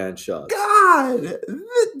trash can shots. God,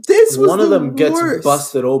 this was one of them worst. gets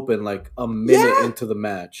busted open like a minute into the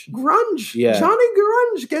match. Grunge. Yeah. Johnny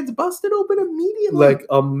Grunge gets busted open immediately. Like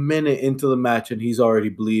a minute into the match and he's already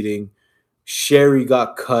bleeding. Sherry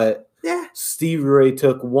got cut. Yeah. Stevie Ray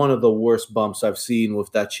took one of the worst bumps I've seen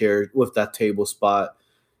with that chair, with that table spot.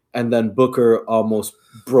 And then Booker almost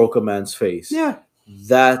broke a man's face. Yeah.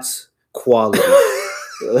 That's quality.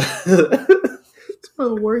 It's one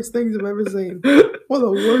of the worst things I've ever seen. One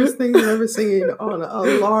of the worst things I've ever seen on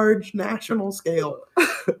a large national scale.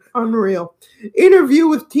 Unreal. Interview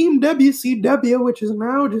with Team WCW, which is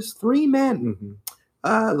now just 3 men.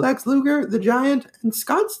 Mm-hmm. Lex Luger, the Giant, and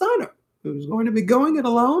Scott Steiner, who's going to be going it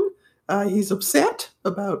alone. He's upset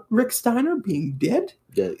about Rick Steiner being dead.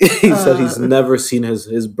 Yeah. He said he's never seen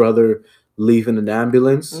his brother leave in an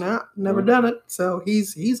ambulance. Nah, never done it. So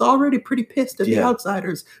he's already pretty pissed at the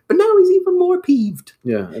Outsiders. But now he's even more peeved.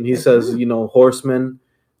 Yeah, and he says, Horseman,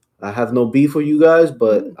 I have no beef with you guys,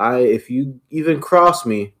 but if you even cross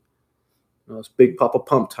me, it's Big Papa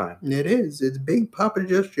Pump time. It is. It's Big Papa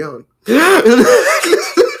Just Young.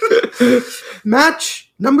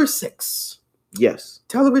 Match number 6. Yes.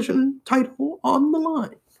 Television title on the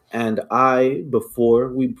line. And I, before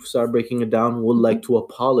we start breaking it down, would like to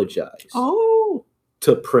apologize to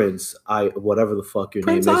Prince, whatever the fuck your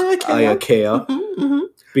Prince name is, Iakea.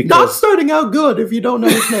 Because not starting out good if you don't know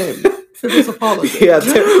his name. For this apology. Yeah. All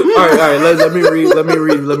right. Let me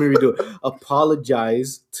redo it.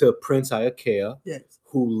 Apologize to Prince Iakea,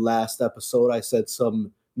 who last episode I said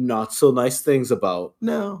some not so nice things about.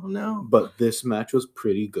 No. But this match was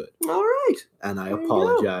pretty good. All right. And I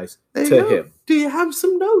apologize to him. Do you have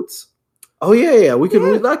some notes? Oh yeah. We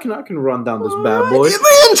can. I can run down this bad boy. In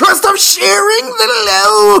the interest of sharing the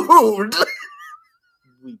load.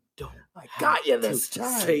 We don't. I got you this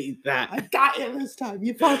time. Say that. I got you this time.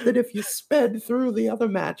 You thought that if you sped through the other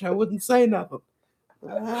match, I wouldn't say nothing.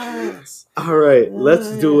 Yes. All right, let's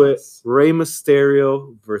do it. Rey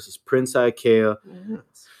Mysterio versus Prince Iakea.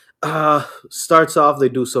 Starts off, they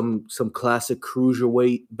do some classic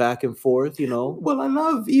cruiserweight back and forth, Well, I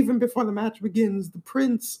love, even before the match begins, the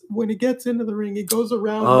Prince, when he gets into the ring, he goes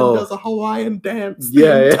around and does a Hawaiian dance.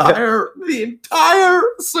 The entire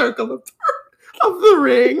circle of the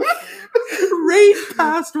ring. Right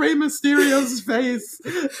past Rey Mysterio's face.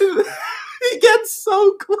 He gets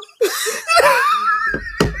so close.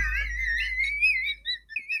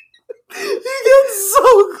 He gets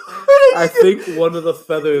so close. I think one of the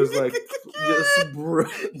feathers just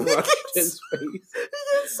brushed his face. He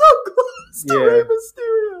gets so close to Rey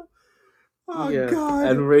Mysterio. Oh, God.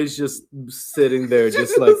 And Rey's just sitting there,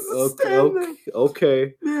 just like,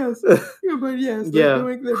 okay. Yes. Yeah, but yes, they're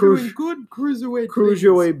doing good cruiserweight.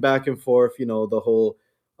 Cruiserweight back and forth, the whole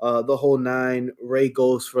 9. Rey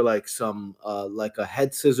goes for some a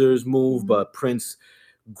head scissors move, but Prince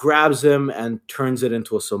grabs him and turns it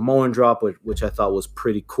into a Samoan drop, which I thought was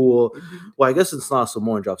pretty cool. Well, I guess it's not a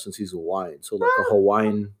Samoan drop since he's Hawaiian, so a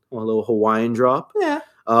little Hawaiian drop. Yeah.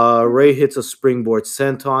 Rey hits a springboard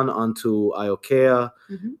senton onto Iakea.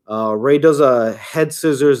 Rey does a head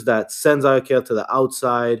scissors that sends Iakea to the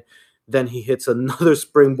outside. Then he hits another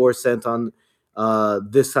springboard senton,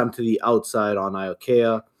 this time to the outside on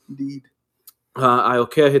Iakea. Indeed.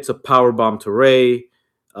 Iakea hits a power bomb to Rey.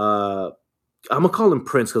 I'm gonna call him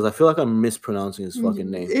Prince because I feel like I'm mispronouncing his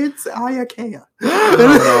fucking name. It's Iakea.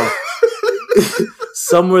 No.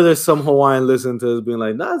 Somewhere there's some Hawaiian listening to this being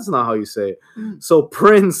like, that's not how you say it. So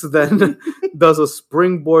Prince then does a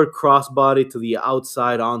springboard crossbody to the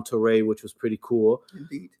outside onto Rey, which was pretty cool.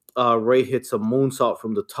 Indeed. Rey hits a moonsault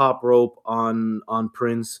from the top rope on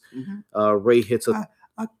Prince. Rey hits a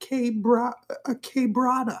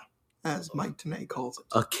K-brada, as Mike Tenay calls it.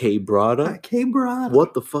 A K-brada? A K-brada.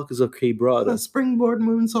 What the fuck is a K-brada? A springboard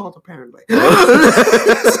moonsault, apparently.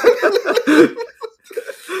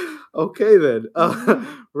 Okay, then.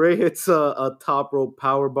 Rey hits a top rope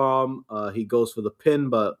power bomb. He goes for the pin,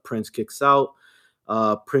 but Prince kicks out.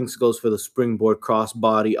 Prince goes for the springboard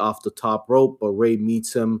crossbody off the top rope, but Rey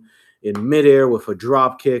meets him in midair with a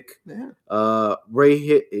drop kick. Yeah.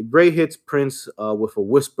 Ray hits Prince with a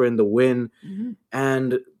whisper in the wind,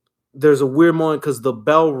 and there's a weird moment because the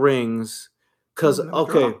bell rings.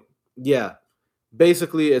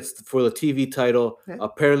 Basically it's for the TV title. Yeah.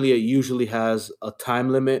 Apparently, it usually has a time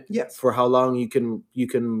limit for how long you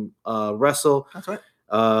can wrestle. That's right.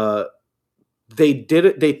 They did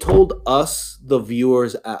it. They told us, the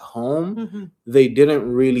viewers at home. They didn't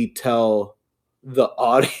really tell the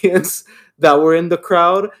audience that were in the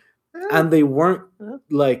crowd, and they weren't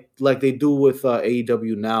like they do with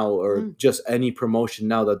AEW now, or just any promotion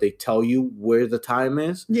now, that they tell you where the time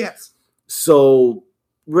is. Yes. So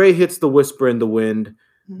Ray hits the whisper in the wind.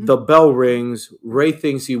 The bell rings. Ray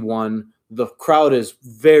thinks he won. The crowd is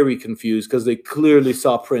very confused because they clearly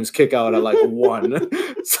saw Prince kick out at like 1.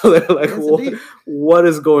 So they're like, what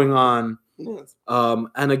is going on? Yes.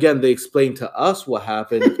 And again, they explain to us what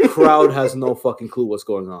happened. Crowd has no fucking clue what's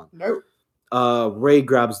going on. Nope. Ray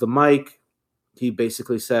grabs the mic. He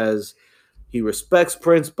basically says he respects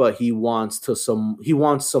Prince, but he wants some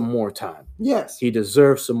more time. Yes. He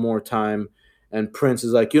deserves some more time. And Prince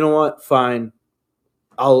is like, you know what? Fine.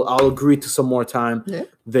 I'll agree to some more time. Yeah.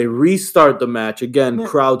 They restart the match. Again,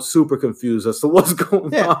 crowd super confused as to what's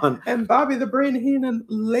going on. And Bobby the Brain Heenan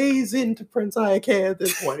lays into Prince Iake at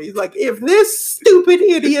this point. He's like, if this stupid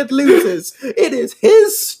idiot loses, it is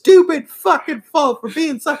his stupid fucking fault for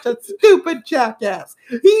being such a stupid jackass.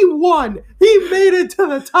 He won. He made it to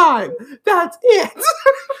the time. That's it.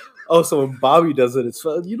 Oh, so when Bobby does it, it's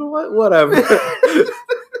fun. You know what? Whatever.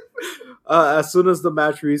 As soon as the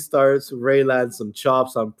match restarts, Ray lands some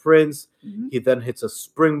chops on Prince. He then hits a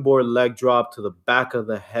springboard leg drop to the back of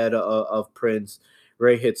the head of Prince.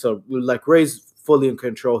 Ray hits Ray's fully in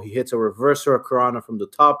control. He hits a reverse hurricanrana from the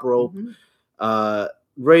top rope.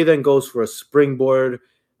 Ray then goes for a springboard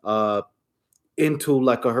into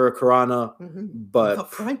like a hurricanrana, but a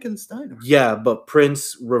Frankenstein. Yeah, but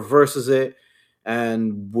Prince reverses it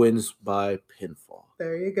and wins by pinfall.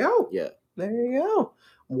 There you go. Yeah, there you go.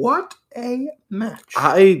 What a match!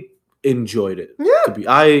 I enjoyed it. Yeah,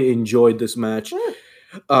 I enjoyed this match. Yeah.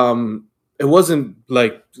 It wasn't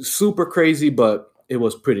like super crazy, but it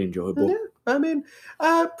was pretty enjoyable. Yeah, I mean,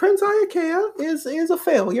 Prince Iake is a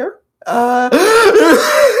failure.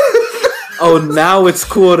 Oh, now it's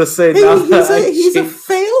cool to say he's a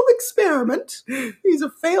failed experiment. He's a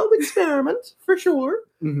failed experiment for sure.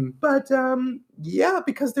 But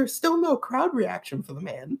because there's still no crowd reaction for the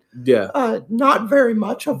man. Yeah, not very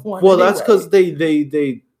much of one. Well, that's because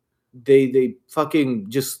they fucking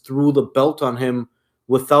just threw the belt on him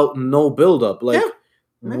without no build up. Like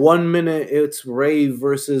 1 minute it's Ray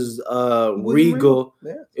versus Regal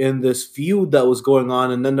in this feud that was going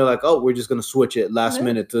on, and then they're like, oh, we're just gonna switch it last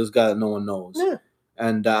minute to this guy that no one knows.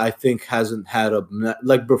 And I think hasn't had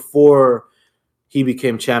before he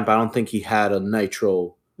became champ. I don't think he had a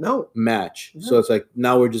Nitro match. So it's like,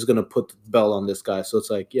 now we're just gonna put the belt on this guy. So it's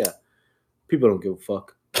like, yeah, people don't give a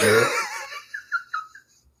fuck.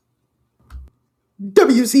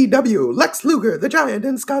 WCW, Lex Luger, The Giant,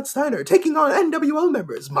 and Scott Steiner taking on NWO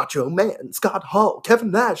members Macho Man, Scott Hall,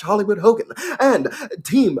 Kevin Nash, Hollywood Hogan, and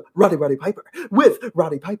Team Roddy Piper with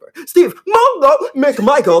Roddy Piper, Steve Mongo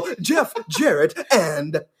McMichael, Jeff Jarrett,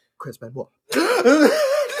 and Chris Benoit.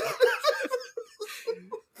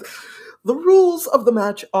 The rules of the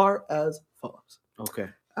match are as follows. Okay.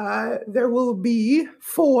 There will be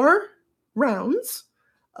 4 rounds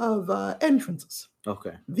of entrances.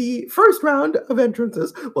 Okay. The first round of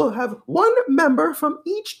entrances will have 1 member from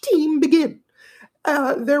each team begin.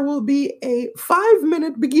 There will be a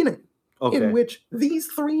 5-minute beginning in which these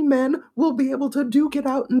 3 men will be able to duke it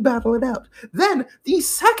out and battle it out. Then the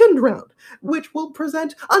second round, which will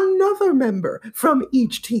present another member from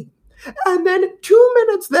each team. And then 2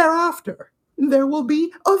 minutes thereafter, there will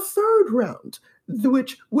be a third round,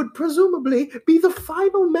 which would presumably be the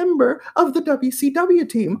final member of the WCW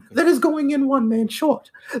team that is going in 1 man short.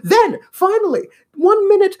 Then, finally, 1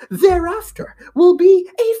 minute thereafter will be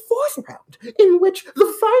a 4th round in which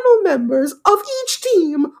the final members of each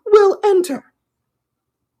team will enter.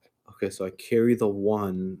 Okay, so I carry the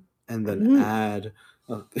 1 and then add...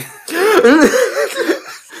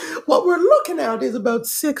 What we're looking at is about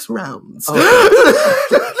 6 rounds.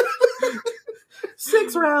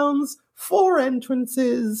 6 rounds, 4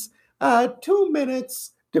 entrances, 2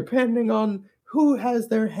 minutes, depending on who has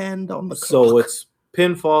their hand on the clock. So it's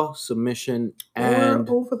pinfall, submission, and...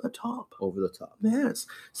 Or over the top. Over the top. Yes.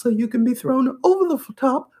 So you can be thrown over the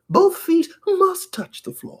top. Both feet must touch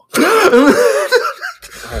the floor. All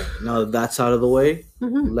right, now that that's out of the way,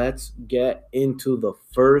 let's get into the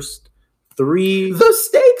first 3. The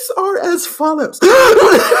stakes are as follows.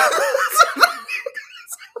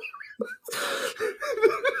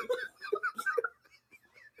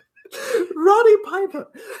 Roddy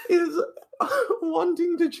Piper is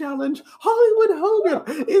wanting to challenge Hollywood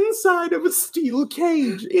Hogan inside of a steel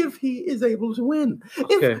cage if he is able to win.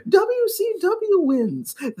 Okay. If WCW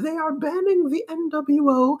wins, they are banning the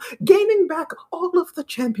NWO, gaining back all of the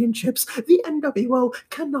championships. The NWO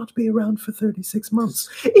cannot be around for 36 months.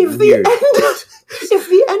 If the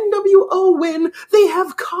NWO win, they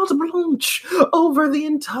have carte blanche over the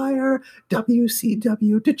entire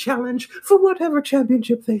WCW to challenge for whatever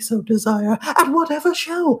championship they so desire at whatever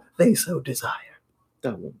show they so desire.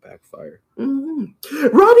 That won't backfire. Mm-hmm.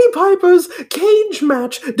 Roddy Piper's cage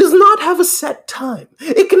match does not have a set time.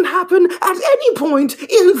 It can happen at any point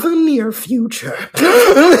in the near future.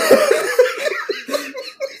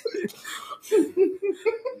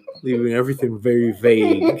 Leaving everything very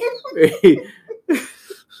vague.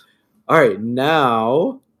 All right,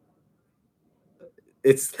 now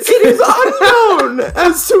it is unknown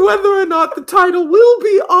as to whether or not the title will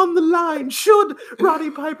be on the line should Roddy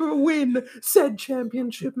Piper win said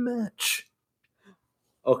championship match.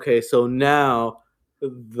 Okay, so now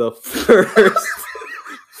the first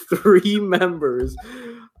 3 members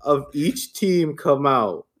of each team come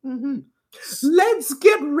out. Mm-hmm. Let's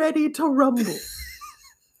get ready to rumble.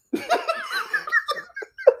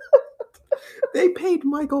 They paid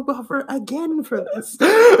Michael Buffer again for this.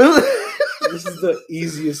 This is the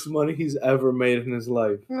easiest money he's ever made in his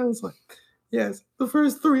life. I was like, yes, the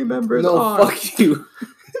first 3 members no, are. Fuck you.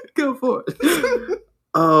 Go for it.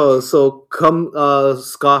 So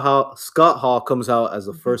Scott Hall comes out as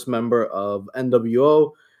the first member of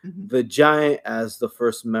NWO. Mm-hmm. The Giant as the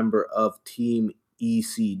first member of Team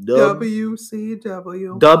ECW.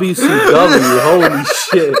 WCW. Holy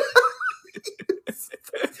shit.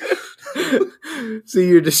 See,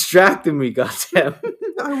 you're distracting me, goddamn.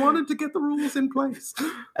 I wanted to get the rules in place.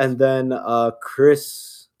 And then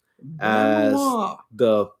Chris as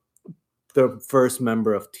the first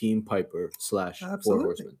member of Team Piper / Four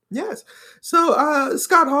Horsemen. Yes. So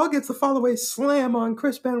Scott Hall gets the fall-away slam on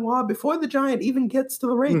Chris Benoit before the Giant even gets to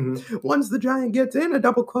the ring. Mm-hmm. Once the Giant gets in, a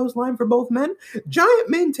double clothesline for both men. Giant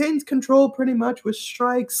maintains control pretty much with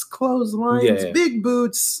strikes, clotheslines, big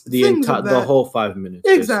boots, the whole 5 minutes.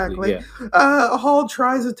 Exactly. Hall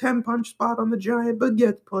tries a 10-punch spot on the Giant, but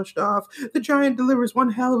gets pushed off. The Giant delivers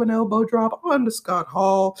one hell of an elbow drop onto Scott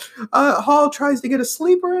Hall. Hall tries to get a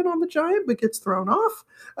sleeper in on the Giant, but gets thrown off.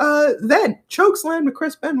 Then chokeslam to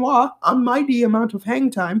Chris Benoit, a mighty amount of hang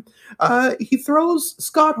time. He throws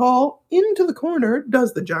Scott Hall into the corner,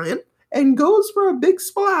 does the Giant, and goes for a big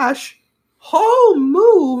splash. Hall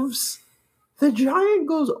moves. The Giant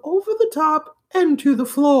goes over the top and to the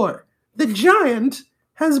floor. The Giant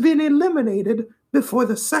has been eliminated before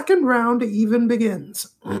the second round even begins.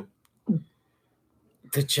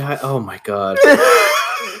 The Giant, oh my god.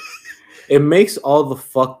 It makes all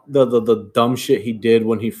the dumb shit he did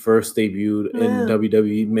when he first debuted in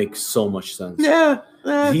WWE make so much sense. Yeah.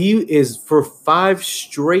 He is for 5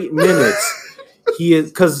 straight minutes.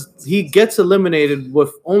 Because he gets eliminated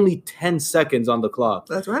with only 10 seconds on the clock.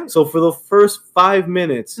 That's right. So for the first 5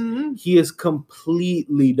 minutes, he is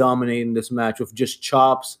completely dominating this match with just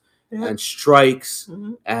chops and strikes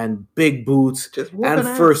and big boots. And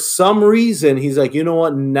for some reason, he's like, you know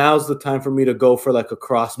what? Now's the time for me to go for like a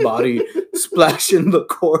crossbody splash in the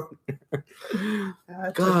corner.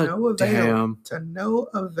 God damn. To no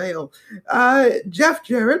avail. Jeff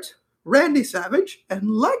Jarrett, Randy Savage, and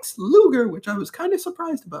Lex Luger, which I was kind of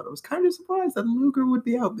surprised about. I was kind of surprised that Luger would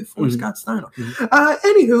be out before Scott Steiner.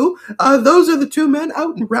 Anywho, those are the 2 men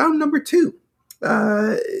out in round number 2.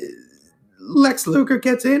 Lex Luger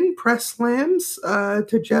gets in, press slams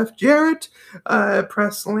to Jeff Jarrett,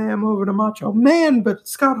 press slam over to Macho Man, but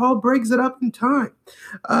Scott Hall breaks it up in time.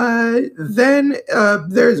 Then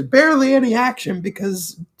there's barely any action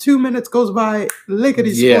because 2 minutes goes by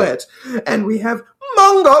lickety-split, and we have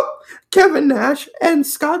Mongo, Kevin Nash, and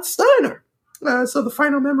Scott Steiner. So the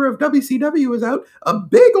final member of WCW is out. A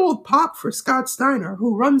big old pop for Scott Steiner,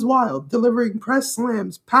 who runs wild, delivering press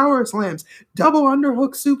slams, power slams, double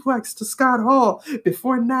underhook suplex to Scott Hall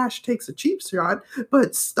before Nash takes a cheap shot.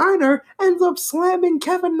 But Steiner ends up slamming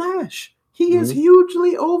Kevin Nash. He is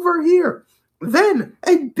hugely over here. Then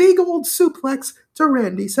a big old suplex to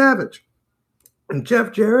Randy Savage. And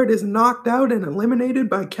Jeff Jarrett is knocked out and eliminated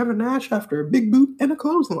by Kevin Nash after a big boot and a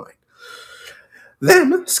clothesline.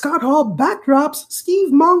 Then Scott Hall backdrops Steve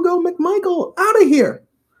Mongo McMichael out of here.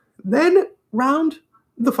 Then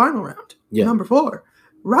the final round, number 4.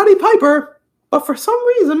 Roddy Piper, but for some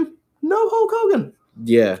reason, no Hulk Hogan.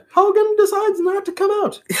 Yeah. Hogan decides not to come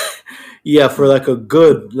out. Yeah, for like a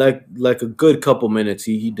good couple minutes,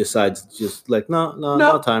 he decides just like no,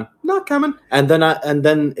 not time, not coming. And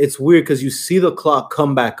then it's weird because you see the clock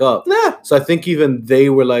come back up. Yeah. So I think even they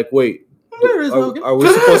were like, wait, where is Hogan? Are we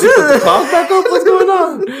supposed to put the clock back up? What's going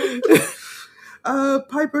on?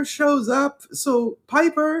 Piper shows up. So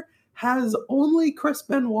Piper has only Chris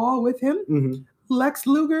Benoit with him. Mm-hmm. Lex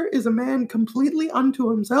Luger is a man completely unto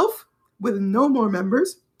himself with no more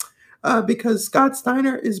members because Scott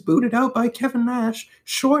Steiner is booted out by Kevin Nash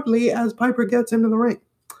shortly as Piper gets into the ring.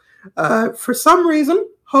 For some reason,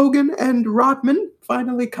 Hogan and Rodman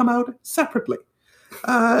finally come out separately.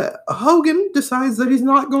 Hogan decides that he's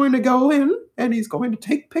not going to go in and he's going to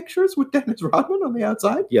take pictures with Dennis Rodman on the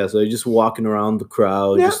outside. Yeah, so he's just walking around the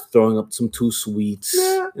crowd, just throwing up some too sweets,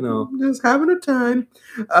 just having a time.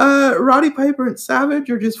 Roddy Piper and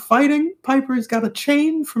Savage are just fighting. Piper's got a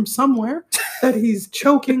chain from somewhere that he's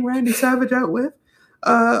choking Randy Savage out with.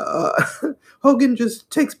 Hogan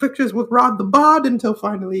just takes pictures with Rod the Bod until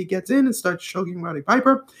finally he gets in and starts choking Roddy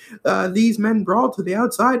Piper. These men brawl to the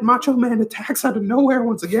outside. Macho Man attacks out of nowhere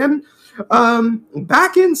once again.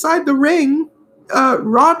 Back inside the ring,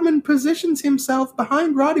 Rodman positions himself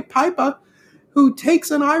behind Roddy Piper, who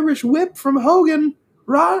takes an Irish whip from Hogan.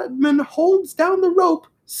 Rodman holds down the rope,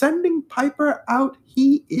 sending Piper out.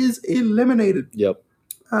 He is eliminated. Yep.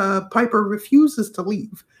 Piper refuses to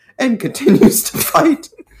leave and continues to fight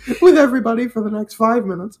with everybody for the next 5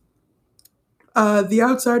 minutes. The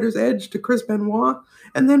Outsider's edge to Chris Benoit,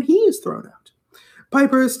 and then he is thrown out.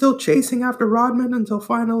 Piper is still chasing after Rodman until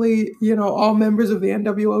finally, all members of the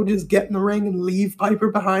NWO just get in the ring and leave Piper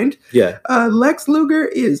behind. Yeah. Lex Luger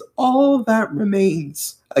is all that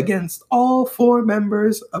remains against all 4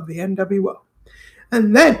 members of the NWO.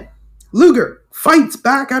 And then Luger fights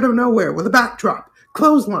back out of nowhere with a backdrop.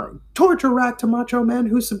 Clothesline, torture rack to Macho Man,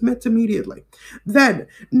 who submits immediately. Then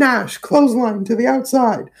Nash, clothesline to the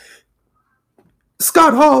outside.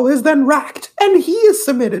 Scott Hall is then racked, and he is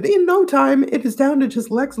submitted. In no time, it is down to just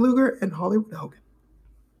Lex Luger and Hollywood Hogan.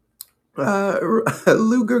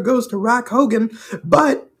 Luger goes to rack Hogan,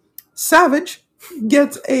 but Savage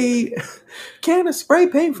gets a can of spray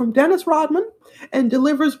paint from Dennis Rodman and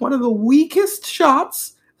delivers one of the weakest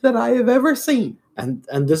shots that I have ever seen. And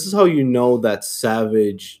this is how you know that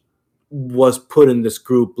Savage was put in this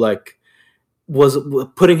group,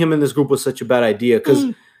 putting him in this group was such a bad idea,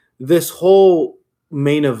 because this whole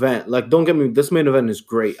main event, don't get me, this main event is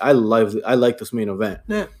great. I like this main event.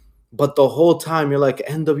 Yeah. But the whole time you're like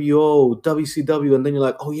NWO, WCW, and then you're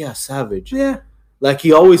like, oh yeah, Savage. Yeah.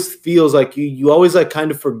 He always feels like you always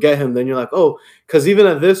kind of forget him. Then you're like, oh, because even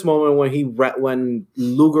at this moment when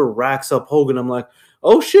Luger racks up Hogan, I'm like,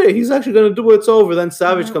 oh shit, he's actually gonna do it's over. Then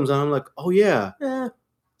Savage comes on. I'm like, oh yeah,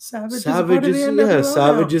 Savage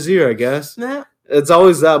is here, I guess. Yeah. It's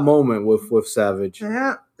always that moment with Savage.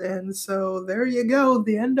 Yeah, and so there you go.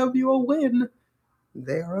 The NWO win.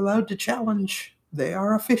 They are allowed to challenge. They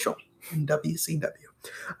are official in WCW.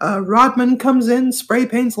 Rodman comes in, spray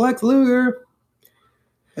paints Lex Luger.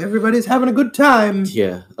 Everybody's having a good time.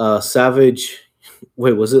 Yeah. Savage.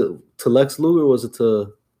 Wait, was it to Lex Luger or was it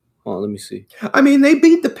to... Oh, let me see. I mean, they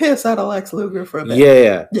beat the piss out of Lex Luger for a bit.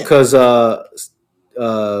 Yeah. Because,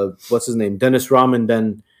 what's his name? Dennis Rodman,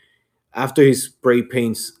 then after he spray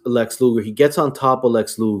paints Lex Luger, he gets on top of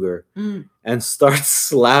Lex Luger and starts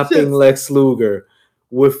slapping Lex Luger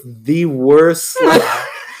with the worst slap.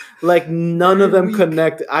 None of them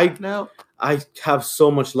connect. I have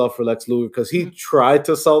so much love for Lex Luger because he tried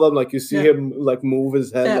to sell them. You see him move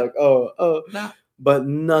his head but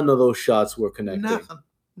none of those shots were connecting.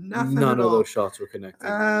 Nothing None of those shots were connected.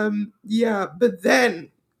 But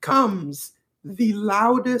then comes the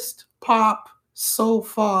loudest pop so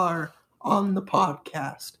far on the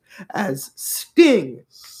podcast as Sting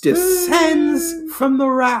descends from the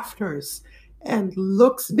rafters and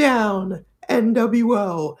looks down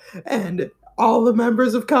NWO, and all the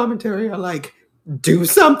members of commentary are like, do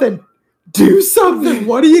something.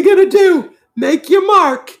 What are you going to do? Make your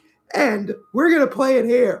mark, and we're going to play it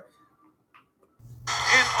here.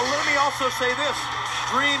 And let me also say this.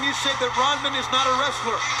 Dream, you said that Rodman is not a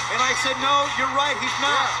wrestler. And I said, no, you're right, he's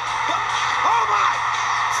not. Yeah. But, oh my!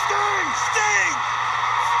 Sting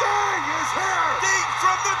is here! Sting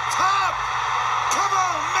from the top! Come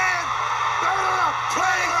on, man!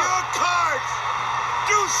 Play your cards!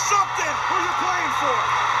 Do something! Who are you playing for?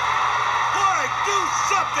 Boy, do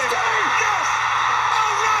something! Sting! Yes!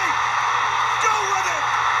 All right! Go with it!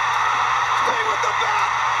 Sting with the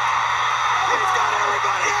bat! He's got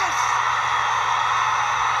everybody! Yes!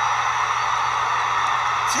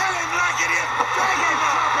 Tell him like it is! Bang him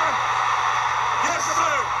up!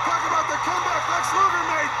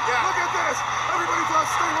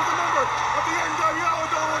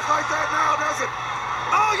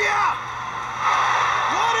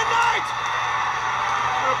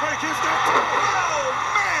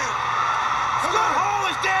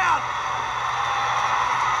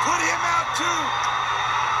 put him out too.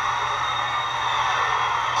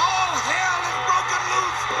 All hell is broken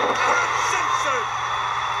loose at Uncensored.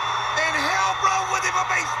 And hell brought with him a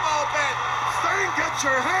baseball bat. Sting, get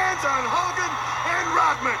your hands on Hogan and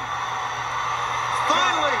Rodman.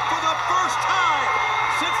 Finally, for the first time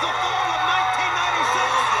since the fall of 1996,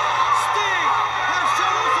 Sting has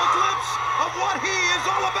shown us a glimpse of what he is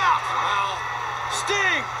all about.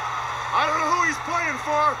 Sting, I don't know who he's playing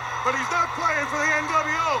for, but he's not playing for the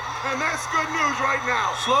NWO, and that's good news right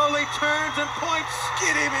now. Slowly turns and points.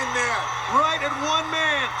 Get him in there. Right at one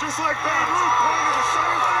man. Just like Babe Ruth pointed to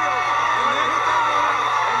center field.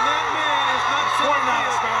 And that man is not center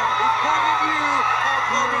field. He's pointing at you, Hulk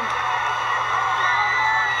Hogan.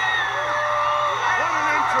 What an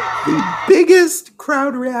entrance. The biggest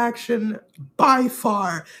crowd reaction by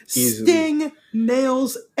far. Easily. Sting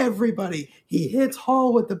nails everybody. He hits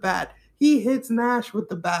Hall with the bat. He hits Nash with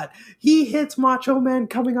the bat. He hits Macho Man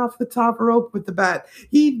coming off the top rope with the bat.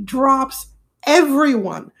 He drops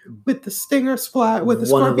everyone with the Stinger splat, with the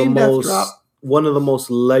Scorpion Death Drop. One of the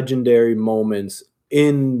most legendary moments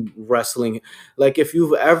in wrestling. Like, if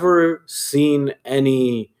you've ever seen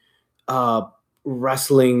any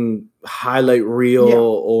wrestling highlight reel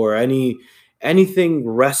or anything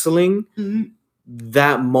wrestling,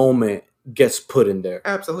 that moment gets put in there.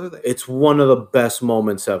 Absolutely. It's one of the best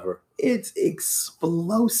moments ever. It's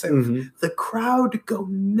explosive. The crowd go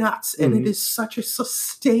nuts, and it is such a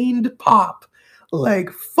sustained pop. Like,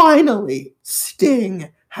 finally, Sting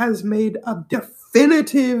has made a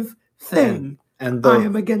definitive thing. And I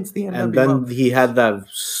am against the NWO. And then he had that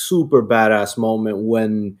super badass moment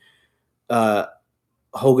when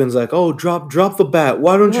Hogan's like, "Oh, drop the bat.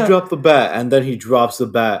 Why don't you drop the bat?" And then he drops the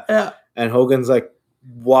bat. Yeah. And Hogan's like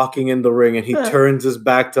walking in the ring, and he turns his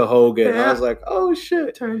back to Hogan. I was like, "Oh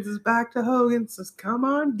shit!" Turns his back to Hogan, says, "Come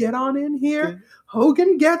on, get on in here."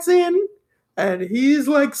 Hogan gets in, and he's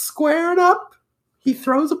like squaring up. He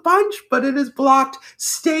throws a punch, but it is blocked.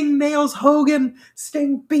 Sting nails Hogan.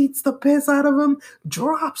 Sting beats the piss out of him,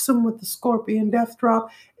 drops him with the Scorpion Death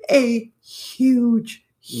Drop. A huge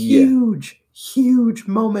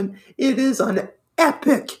moment. It is an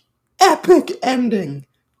epic ending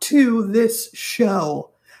to this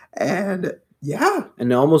show. And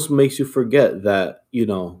and it almost makes you forget that,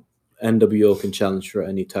 NWO can challenge for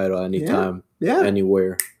any title, anytime,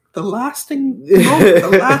 anywhere. The lasting moment,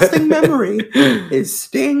 the lasting memory is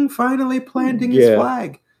Sting finally planting his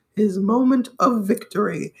flag, his moment of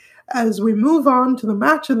victory. As we move on to the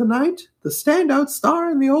match of the night, the standout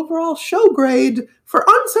star in the overall show grade for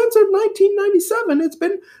Uncensored 1997. It's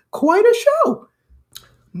been quite a show.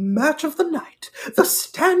 Match of the night, the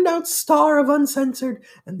standout star of Uncensored,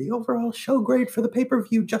 and the overall show grade for the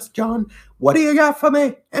pay-per-view. Just John, what do you got for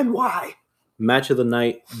me, and why? Match of the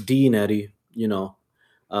night, Dean Eddie,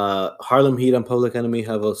 Harlem Heat and Public Enemy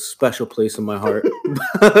have a special place in my heart.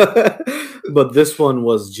 But this one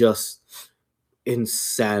was just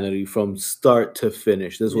insanity from start to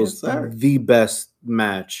finish. This was the best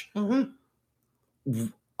match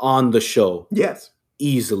on the show. Yes.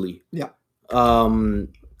 Easily. Yeah.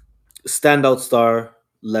 Standout star,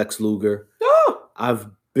 Lex Luger. Oh! I've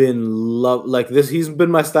been like this. He's been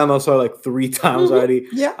my standout star like 3 times already.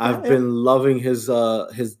 Yeah. I've been loving his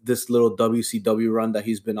this little WCW run that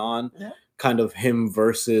he's been on. Yeah. Kind of him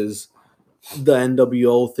versus the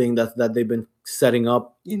NWO thing that they've been setting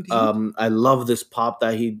up. Indeed. I love this pop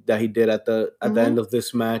that he did at the end of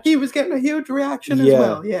this match. He was getting a huge reaction as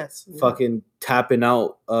well. Yes. Fucking tapping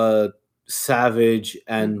out Savage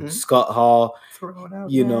and Scott Hall. Throwing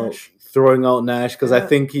out Nash because I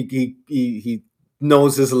think he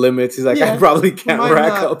knows his limits. He's like, I probably can't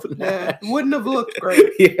rack up Nash. Wouldn't have looked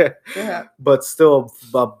great. Yeah. But still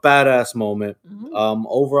a badass moment.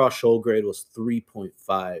 Overall show grade was 3.5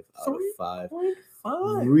 out of 5.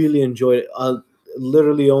 3.5. Really enjoyed it.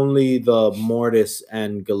 Literally only the Mortis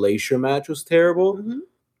and Glacier match was terrible.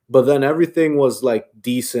 But then everything was like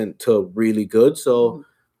decent to really good. So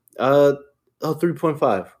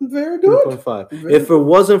 3.5. Very good. 3.5. If it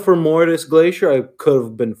wasn't for Mortis Glacier, I could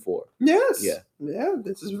have been 4. Yes. Yeah,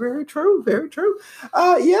 this is very true. Very true.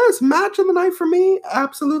 Yes, match of the night for me,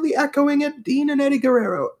 absolutely echoing it. Dean and Eddie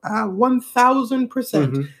Guerrero,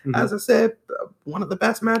 1,000%. As I said, one of the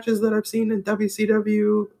best matches that I've seen in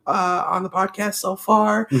WCW on the podcast so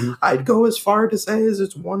far. I'd go as far to say as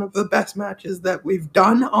it's one of the best matches that we've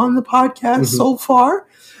done on the podcast so far.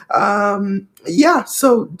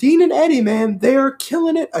 So Dean and Eddie, man, they are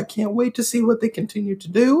killing it. I can't wait to see what they continue to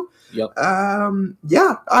do. Yep.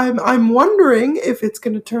 I'm wondering if it's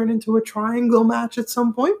going to turn into a triangle match at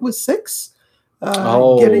some point with 6.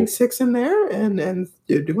 getting 6 in there and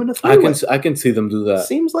doing a 3-way. I can see them do that.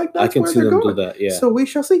 Seems like that's I can where see they're them going. do that. Yeah. So we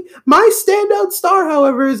shall see. My standout star,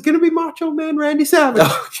 however, is going to be Macho Man Randy Savage.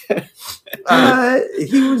 Okay.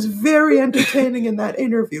 He was very entertaining in that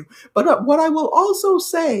interview. But what I will also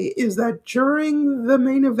say is that during the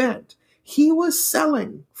main event, he was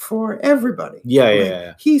selling for everybody.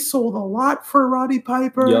 Yeah. He sold a lot for Roddy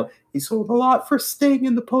Piper. Yep. He sold a lot for Sting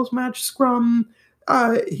in the post-match scrum.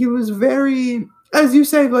 He was very, as you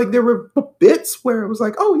say, like there were bits where it was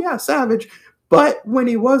like, oh yeah, Savage. But when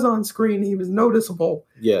he was on screen, he was noticeable.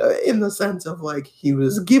 In the sense of like he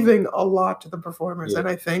was giving a lot to the performers. And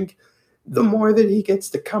I think the more that he gets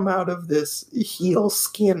to come out of this heel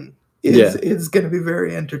skin, it's going to be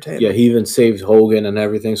very entertaining. Yeah, he even saved Hogan and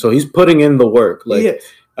everything. So he's putting in the work. Like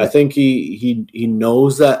I think he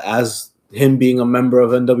knows that as him being a member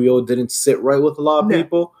of NWO didn't sit right with a lot of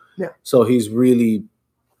people. Yeah. So he's really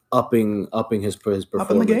upping his performance.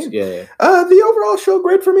 Up in the game. Yeah. The overall show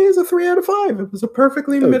grade for me is a 3 out of 5. It was a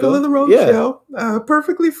perfectly middle of the road show.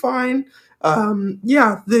 Perfectly fine.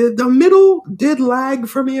 The middle did lag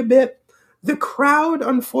for me a bit. The crowd,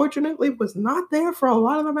 unfortunately, was not there for a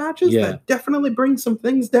lot of the matches. That definitely brings some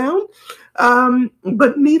things down.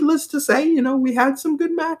 But needless to say, we had some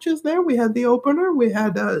good matches there. We had the opener. We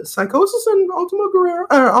had Psychosis and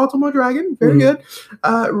Ultimo Dragon. Very good.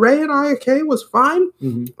 Ray and IAK was fine.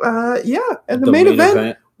 Mm-hmm. And the main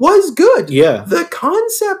event was good. Yeah. The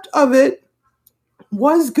concept of it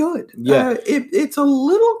was good. Yeah. It's a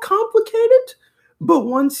little complicated. But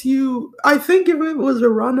I think if it was a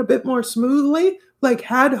run a bit more smoothly, like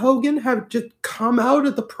had Hogan have just come out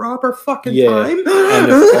at the proper fucking time.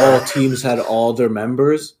 And if all teams had all their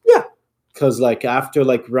members. Yeah. Because like after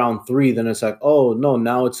like round 3, then it's like, oh no,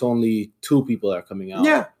 now it's only 2 people that are coming out.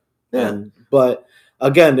 Yeah. But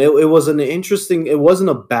again, it was an interesting, it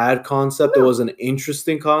wasn't a bad concept. No. It was an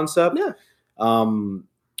interesting concept. Yeah.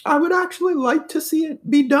 I would actually like to see it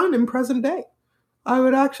be done in present day. I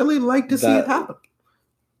would actually like to see it happen.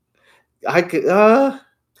 I don't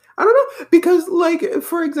know, because like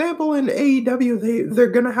for example in AEW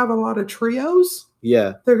they're gonna have a lot of trios.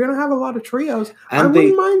 Yeah, they're gonna have a lot of trios. And I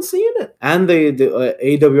wouldn't mind seeing it. And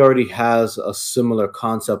AEW already has a similar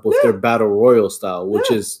concept with their battle royal style,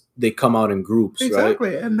 which is they come out in groups,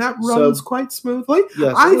 exactly, right? And that runs quite smoothly.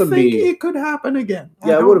 Yes, I think it could happen again.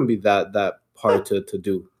 It wouldn't be that hard to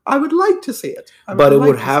do. I would like to see it. But it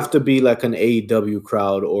would have to be like an AEW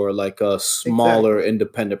crowd or like a smaller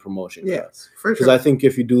independent promotion. Yes, for sure. Because I think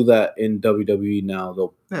if you do that in WWE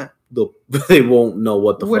now, they won't know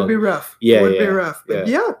what the fuck. It would be rough. Yeah, it would be rough. But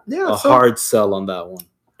a hard sell on that one.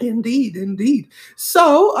 Indeed.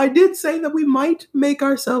 So I did say that we might make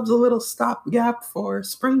ourselves a little stopgap for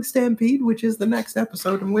Spring Stampede, which is the next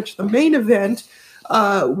episode in which the main event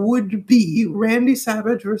would be Randy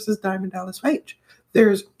Savage versus Diamond Dallas Page.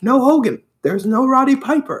 There's no Hogan. There's no Roddy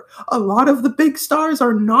Piper. A lot of the big stars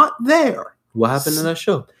are not there. What happened in that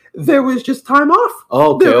show? There was just time off.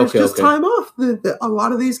 Oh, okay, there was just time off. A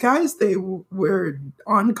lot of these guys, they were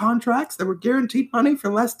on contracts. They were guaranteed money for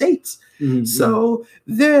less dates. Mm-hmm. So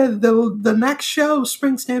the next show,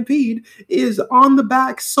 Spring Stampede, is on the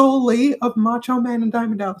back solely of Macho Man and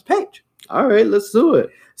Diamond Dallas Page. All right, let's do it.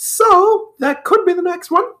 So that could be the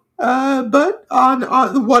next one. But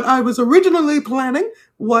on what I was originally planning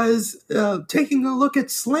was taking a look at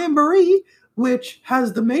Slamboree, which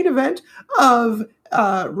has the main event of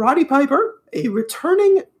Roddy Piper, a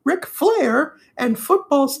returning Ric Flair, and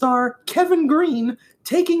football star Kevin Green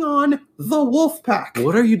taking on the Wolfpack.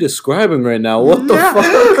 What are you describing right now? What the fuck?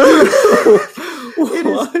 It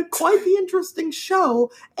is quite the interesting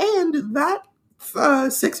show, and that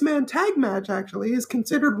 6-man tag match actually is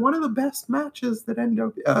considered one of the best matches that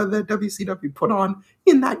that WCW put on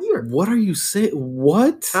in that year. What are you saying?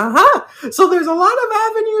 What? So there's a lot of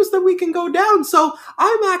avenues that we can go down. So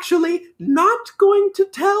I'm actually not going to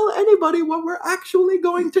tell anybody what we're actually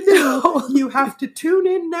going to do. You have to tune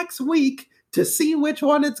in next week to see which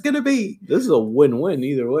one it's going to be. This is a win-win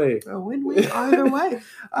either way. A win-win either way.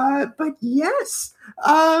 But yes.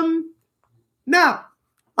 Now,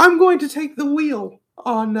 I'm going to take the wheel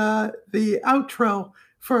on the outro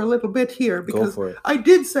for a little bit here because I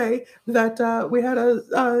did say that we had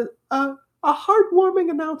a heartwarming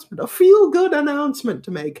announcement, a feel-good announcement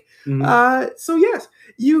to make. Mm-hmm. So yes,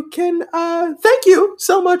 you can. Thank you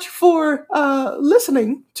so much for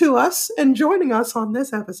listening to us and joining us on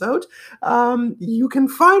this episode. You can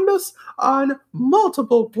find us on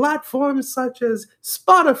multiple platforms such as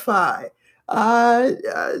Spotify,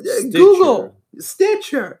 Google,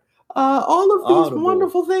 Stitcher, all of these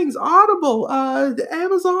wonderful things, Audible,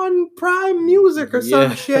 Amazon Prime Music or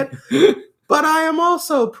some shit. But I am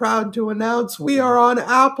also proud to announce we are on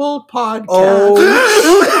Apple Podcasts. Oh,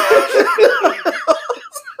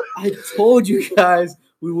 I told you guys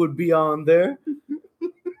we would be on there.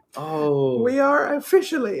 Oh, we are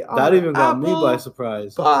officially on that even got Apple me by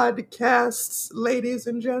surprise. Podcasts, ladies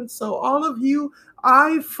and gents. So all of you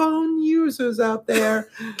iPhone users out there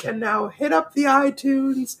can now hit up the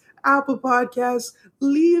iTunes, Apple Podcasts,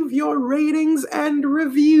 leave your ratings and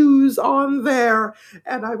reviews on there.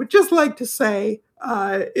 And I would just like to say,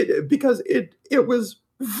 because it was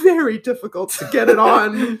very difficult to get it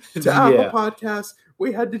on to Apple Podcasts.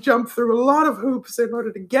 We had to jump through a lot of hoops in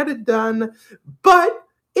order to get it done. But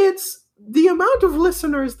it's the amount of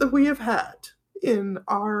listeners that we have had in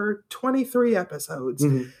our 23 episodes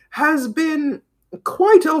has been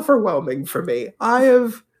quite overwhelming for me. I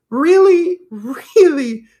have really,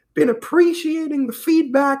 really been appreciating the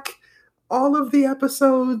feedback. All of the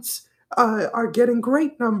episodes are getting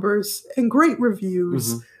great numbers and great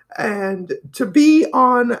reviews. And to be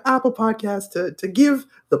on Apple Podcasts, to give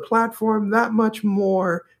the platform that much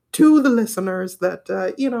more to the listeners that,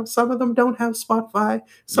 some of them don't have Spotify.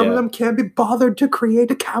 Some of them can't be bothered to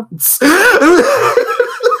create accounts.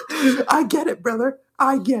 I get it, brother.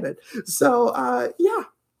 I get it. So,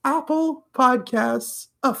 Apple Podcasts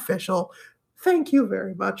official. Thank you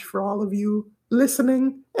very much for all of you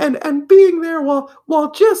listening and being there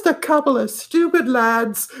while just a couple of stupid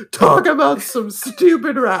lads talk about some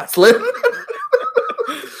stupid wrestling.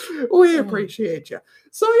 We appreciate you.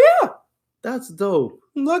 So, yeah. That's dope.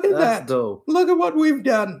 Look at that. That's dope. Look at what we've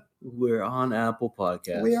done. We're on Apple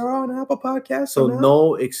Podcasts. We are on Apple Podcasts. So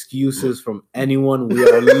no excuses from anyone. We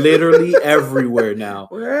are literally everywhere now.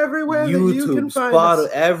 We're everywhere. YouTube, that you can find Spotify, us.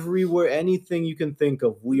 Everywhere, anything you can think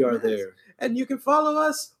of, we are there. And you can follow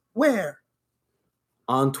us where?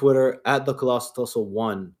 On Twitter at the Colossal Tussle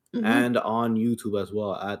 1 and on YouTube as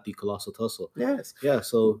well at the Colossal Tussle. Yes. Yeah,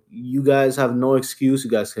 so you guys have no excuse.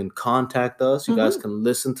 You guys can contact us. You guys can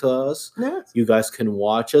listen to us. Yes. You guys can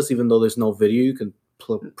watch us, even though there's no video. You can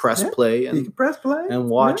press play and you can press play and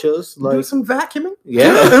watch us. Do some vacuuming.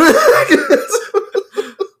 Yeah.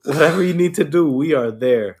 Whatever you need to do, we are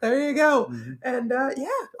there. There you go. And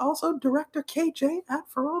also Director KJ at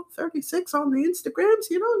Ferron36 on the Instagrams.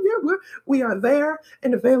 We are there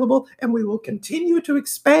and available, and we will continue to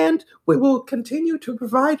expand. We will continue to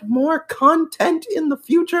provide more content in the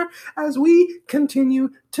future as we continue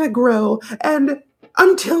to grow. And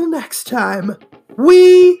until next time,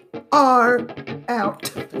 we are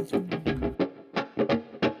out.